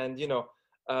 And,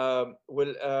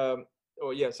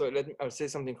 I'll say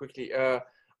something quickly.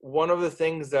 One of the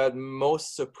things that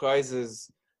most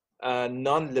surprises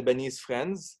non-Lebanese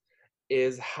friends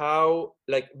is how,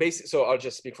 so I'll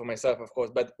just speak for myself, of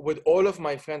course, but with all of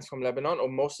my friends from Lebanon, or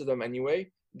most of them anyway,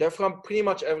 they're from pretty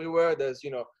much everywhere. There's,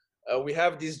 we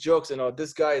have these jokes,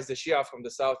 this guy is the Shia from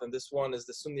the south, and this one is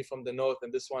the Sunni from the north,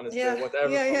 and this one is the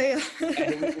whatever.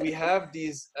 And we have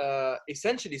these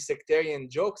essentially sectarian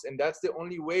jokes, and that's the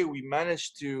only way we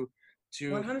manage to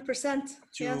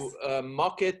 100%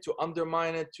 mock it, to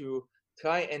undermine it, to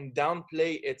try and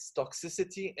downplay its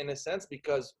toxicity in a sense.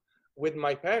 Because with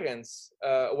my parents,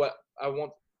 I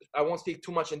won't speak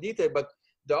too much in detail, but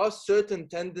there are certain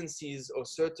tendencies or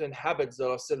certain habits that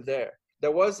are still there.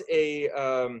 There was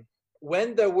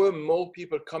when there were more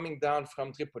people coming down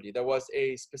from Tripoli, there was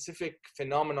a specific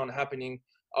phenomenon happening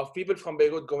of people from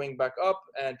Beirut going back up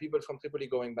and people from Tripoli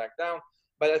going back down.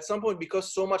 But at some point,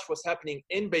 because so much was happening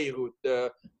in Beirut,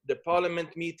 the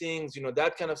parliament meetings,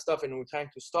 that kind of stuff, and we're trying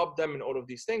to stop them and all of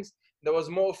these things, there was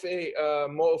more of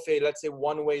a let's say,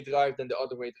 one-way drive than the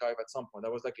other way drive at some point.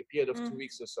 That was like a period of 2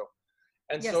 weeks or so.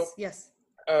 And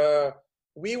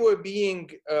we were being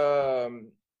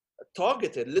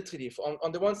targeted literally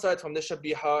on the one side from the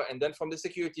Shabiha, and then from the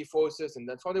security forces, and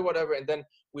then from the whatever, and then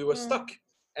we were stuck.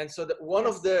 And so one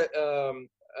of the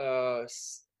I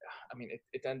mean,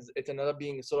 it ended up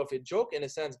being sort of a joke in a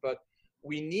sense, but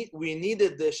we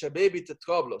needed the shababi to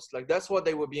Trablos. Like that's what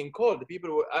they were being called. The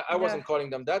people were, I wasn't calling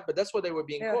them that, but that's what they were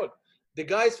being called. The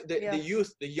guys, the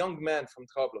youth, the young men from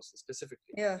Trablos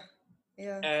specifically. Yeah.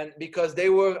 And because they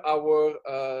were our,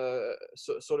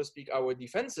 so to speak, our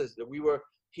defenses. We were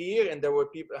here, and there were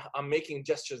people. I'm making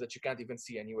gestures that you can't even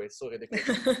see anyway. It's so ridiculous.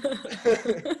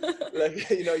 Like,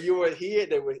 you know, you were here,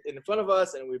 they were in front of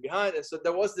us, and we were behind. And so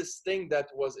there was this thing that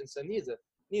was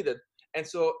needed. And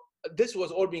so this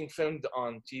was all being filmed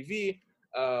on TV.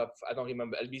 I don't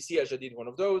remember, LBC, I did one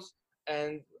of those.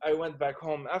 And I went back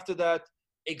home after that,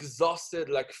 exhausted,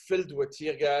 like filled with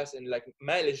tear gas, and like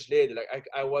like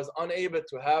I was unable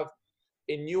to have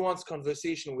a nuanced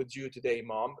conversation with you today,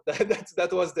 Mom.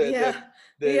 That was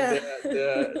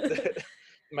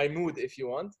my mood, if you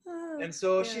want. And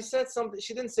so she said something.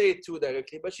 She didn't say it too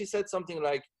directly, but she said something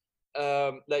like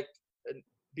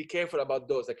be careful about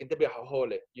those. Like,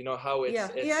 you know how it's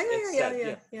said.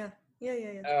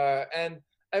 And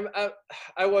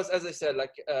I was, as I said,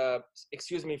 like,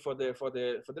 excuse me for the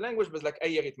language, but like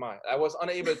I was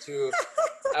unable to.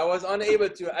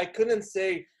 I couldn't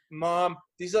say, Mom,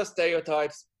 these are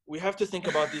stereotypes. We have to think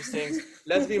about these things.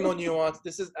 Let's be more nuanced.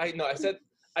 I said,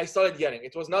 I started yelling.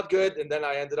 It was not good. And then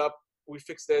I ended up, we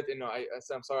fixed it. You know, I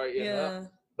said, I'm sorry.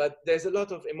 But there's a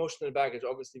lot of emotional baggage,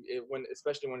 obviously,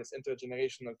 especially when it's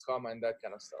intergenerational trauma and that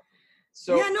kind of stuff.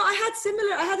 So I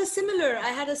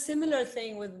had a similar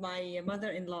thing with my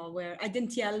mother-in-law where I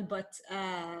didn't yell, but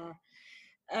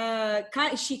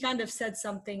she kind of said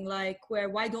something like,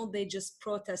 why don't they just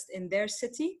protest in their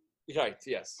city? Right,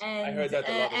 yes. I heard that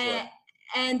a lot as well.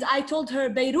 And I told her,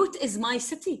 Beirut is my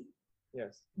city.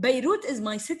 Yes. Beirut is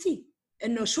my city.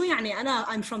 إنه شو يعني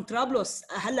I'm from Trablos.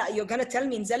 هلا you're gonna tell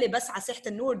me انزلي بس على ساحة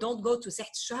النور, don't go to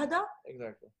ساحة الشهداء.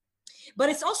 Exactly. But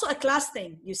it's also a class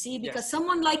thing, you see, because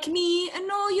someone like me,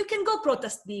 no, you can go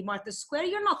protest the Martyrs Square.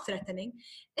 You're not threatening.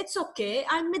 It's okay.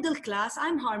 I'm middle class.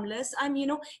 I'm harmless.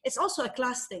 It's also a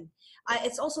class thing.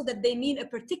 It's also that they mean a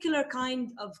particular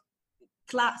kind of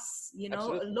class,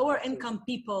 lower income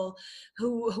people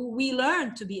who we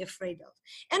learn to be afraid of.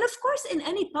 And of course, in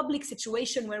any public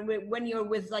situation when you're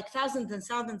with like thousands and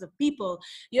thousands of people,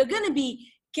 you're going to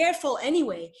be careful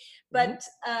anyway. But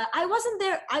I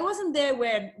wasn't there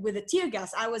with the tear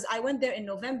gas. I went there in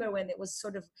November when it was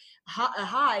sort of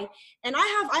high, and I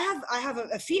have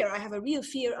a fear. I have a real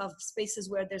fear of spaces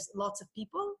where there's lots of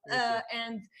people,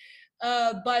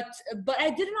 but I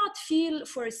did not feel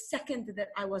for a second that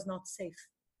I was not safe.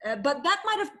 But that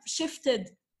might have shifted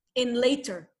in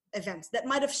later events. That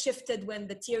might have shifted when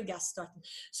the tear gas started.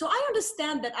 So I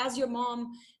understand that as your mom,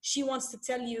 she wants to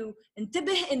tell you,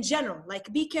 انتبه in general,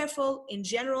 like be careful in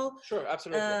general. Sure,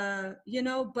 absolutely.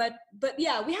 But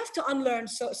yeah, we have to unlearn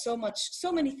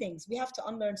so many things. We have to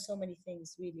unlearn so many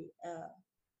things, really.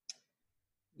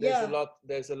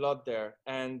 There's a lot there,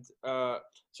 and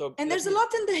there's a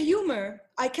lot in the humor.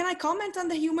 Can I comment on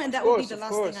the humor? And that would be the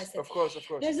last thing I said. Of course.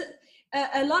 There's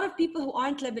a lot of people who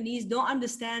aren't Lebanese don't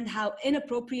understand how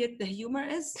inappropriate the humor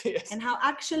is. Yes. and how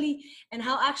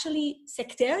actually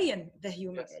sectarian the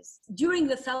humor is. During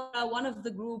the Thawra, one of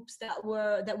the groups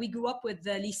that we grew up with,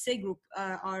 the Lycée group,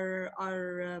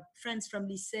 our friends from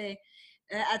Lycée,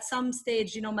 at some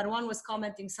stage, Marwan was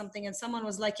commenting something, and someone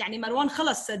was like, يعني Marwan,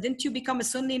 خلاص, didn't you become a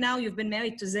Sunni now? You've been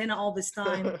married to Zeina all this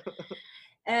time.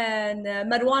 And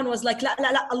Marwan was like, لا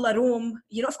لا لا Allah room.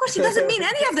 Of course he doesn't mean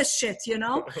any of this shit,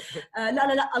 لا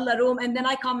لا لا Allah room. And then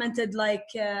I commented like,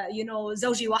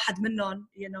 زوجي واحد منهم,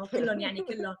 كلهم يعني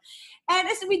كلهم. And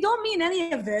we don't mean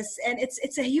any of this. And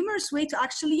it's a humorous way to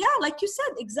actually, like you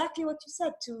said, exactly what you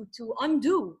said, to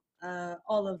undo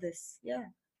all of this. Yeah.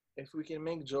 If we can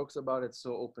make jokes about it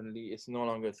so openly, it's no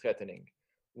longer threatening.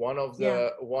 One of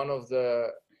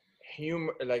the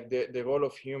humor, like the role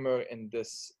of humor in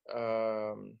this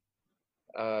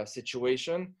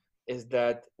situation is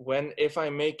that if I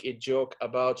make a joke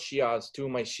about Shias to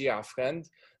my Shia friend,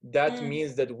 that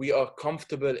means that we are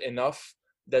comfortable enough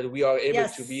that we are able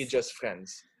to be just friends.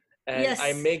 And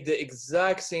I make the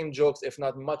exact same jokes, if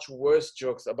not much worse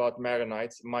jokes, about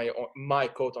Maronites, my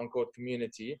quote unquote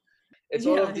community. It's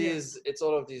all of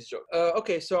these jokes.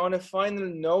 Okay, so on a final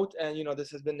note, and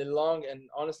this has been a long and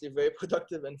honestly very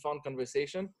productive and fun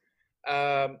conversation.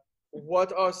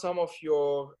 What are some of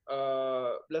your,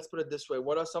 let's put it this way,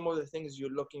 what are some of the things you're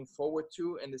looking forward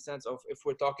to, in the sense of, if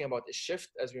we're talking about a shift,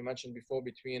 as we mentioned before,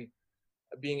 between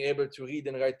being able to read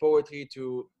and write poetry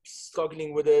to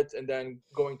struggling with it and then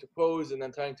going to prose and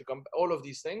then trying to come, all of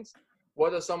these things.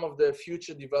 What are some of the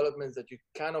future developments that you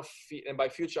kind of feel, and by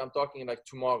future I'm talking like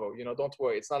tomorrow, don't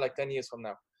worry, it's not like 10 years from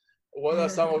now. what are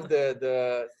some of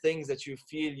the things that you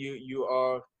feel you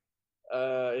are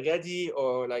ready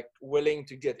or like willing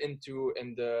to get into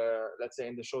in the, let's say,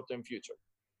 in the short-term future?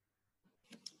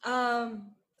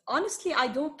 Honestly, I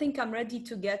don't think I'm ready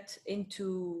to get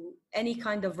into any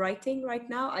kind of writing right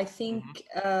now. I think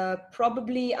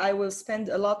probably I will spend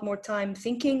a lot more time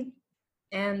thinking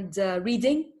and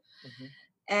reading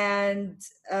and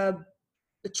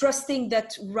trusting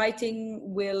that writing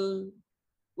will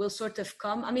sort of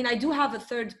come. I mean, I do have a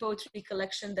third poetry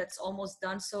collection that's almost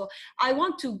done, so I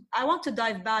want to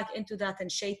dive back into that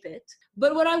and shape it.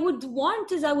 But what I would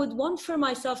want for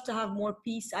myself to have more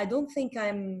peace. I don't think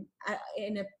I'm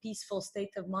in a peaceful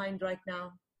state of mind right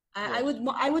now. I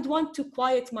would want to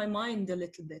quiet my mind a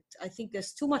little bit. I think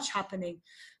there's too much happening,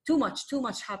 too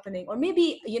much happening. Or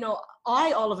maybe,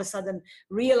 I all of a sudden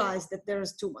realized that there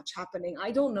is too much happening. I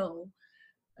don't know.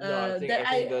 No, I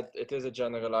think that it is a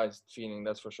generalized feeling,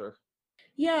 that's for sure.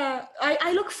 Yeah,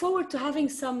 I look forward to having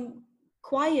some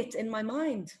quiet in my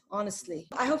mind, honestly.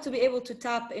 I hope to be able to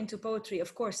tap into poetry,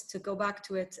 of course, to go back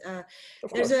to it.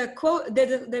 There's a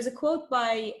quote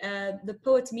by the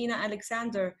poet Mina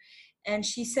Alexander, and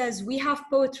she says, "We have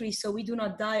poetry, so we do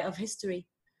not die of history."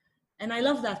 And I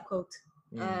love that quote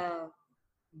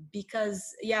because,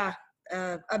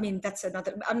 I mean, that's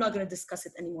another, I'm not going to discuss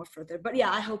it anymore further. But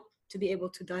yeah, I hope to be able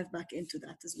to dive back into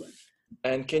that as well.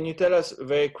 And can you tell us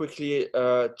very quickly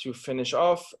to finish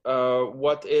off,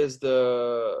 what is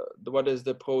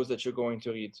the prose that you're going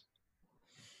to read?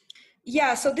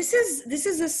 Yeah, so this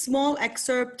is a small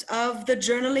excerpt of the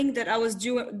journaling that I was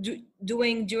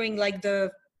doing during like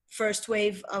the first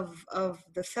wave of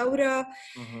the Thawra.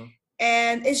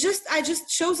 And I just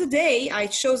chose a day. I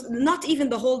chose not even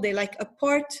the whole day, like a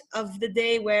part of the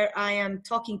day where I am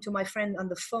talking to my friend on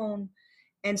the phone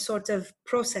and sort of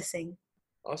processing.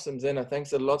 Awesome, Zeina.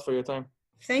 Thanks a lot for your time.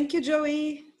 Thank you,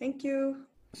 Joey. Thank you.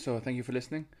 So thank you for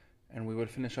listening, and we will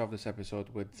finish off this episode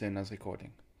with Zeina's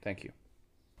recording. Thank you.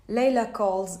 Layla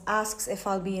calls, asks if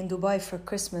I'll be in Dubai for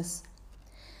Christmas.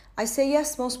 I say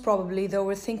yes, most probably, though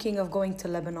we're thinking of going to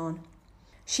Lebanon.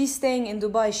 She's staying in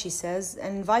Dubai, she says,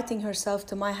 and inviting herself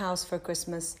to my house for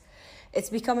Christmas. It's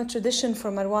become a tradition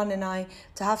for Marwan and I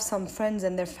to have some friends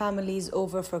and their families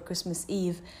over for Christmas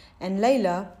Eve, and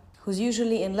Layla, who's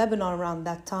usually in Lebanon around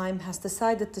that time, has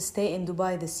decided to stay in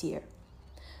Dubai this year.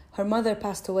 Her mother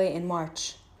passed away in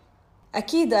March.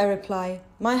 Akid, I reply,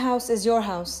 my house is your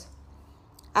house.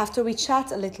 After we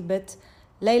chat a little bit,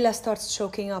 Layla starts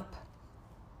choking up.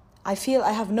 I feel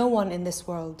I have no one in this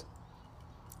world.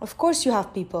 Of course you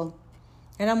have people,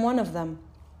 and I'm one of them.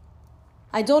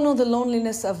 I don't know the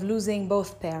loneliness of losing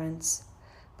both parents,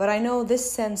 but I know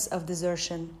this sense of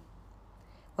desertion.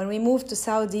 When we moved to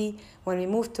Saudi, when we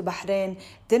moved to Bahrain,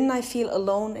 didn't I feel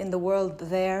alone in the world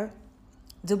there?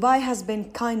 Dubai has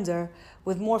been kinder,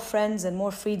 with more friends and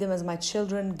more freedom as my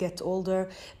children get older,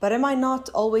 but am I not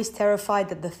always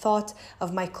terrified at the thought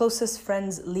of my closest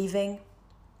friends leaving?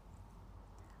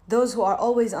 Those who are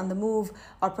always on the move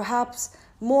are perhaps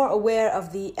more aware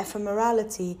of the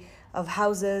ephemerality of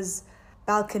houses,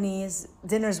 balconies,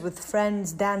 dinners with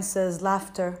friends, dances,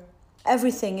 laughter.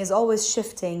 Everything is always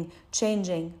shifting,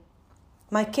 changing.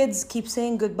 My kids keep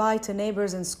saying goodbye to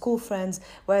neighbors and school friends,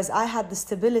 whereas I had the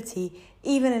stability,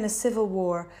 even in a civil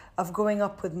war, of growing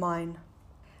up with mine.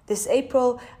 This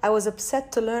April, I was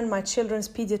upset to learn my children's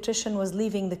pediatrician was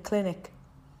leaving the clinic.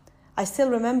 I still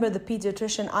remember the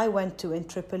pediatrician I went to in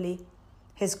Tripoli.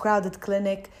 His crowded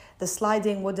clinic, the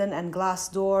sliding wooden and glass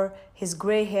door, his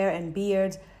gray hair and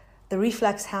beard, the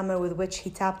reflex hammer with which he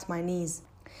tapped my knees.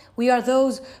 We are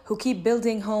those who keep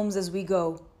building homes as we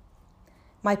go.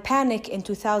 My panic in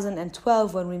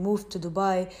 2012 when we moved to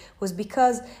Dubai was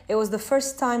because it was the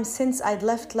first time since I'd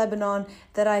left Lebanon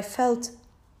that I felt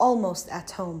almost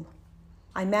at home.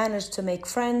 I managed to make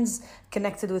friends,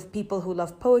 connected with people who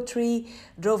love poetry,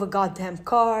 drove a goddamn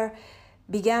car,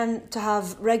 began to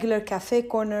have regular cafe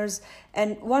corners,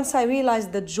 and once I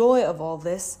realized the joy of all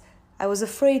this, I was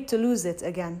afraid to lose it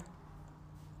again.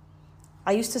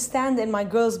 I used to stand in my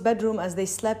girls' bedroom as they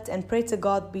slept and pray to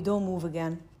God we don't move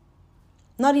again.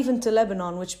 Not even to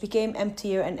Lebanon, which became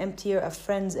emptier and emptier of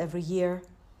friends every year.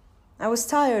 I was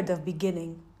tired of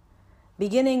beginning.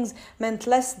 Beginnings meant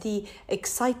less the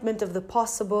excitement of the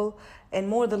possible and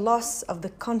more the loss of the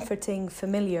comforting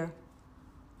familiar.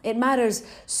 It matters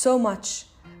so much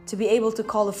to be able to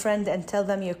call a friend and tell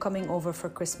them you're coming over for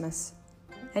Christmas.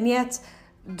 And yet,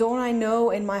 don't I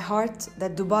know in my heart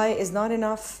that Dubai is not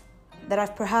enough, that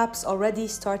I've perhaps already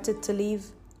started to leave?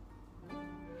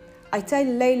 I tell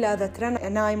Layla that Rana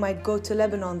and I might go to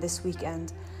Lebanon this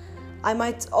weekend. I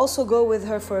might also go with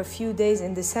her for a few days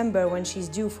in December when she's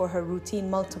due for her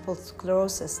routine multiple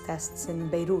sclerosis tests in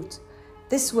Beirut.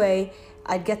 This way,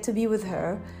 I'd get to be with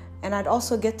her, and I'd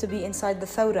also get to be inside the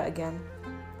Thawra again.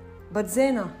 But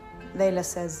Zeina, Layla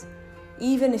says,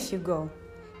 even if you go,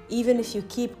 even if you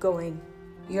keep going,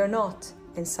 you're not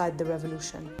inside the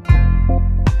revolution.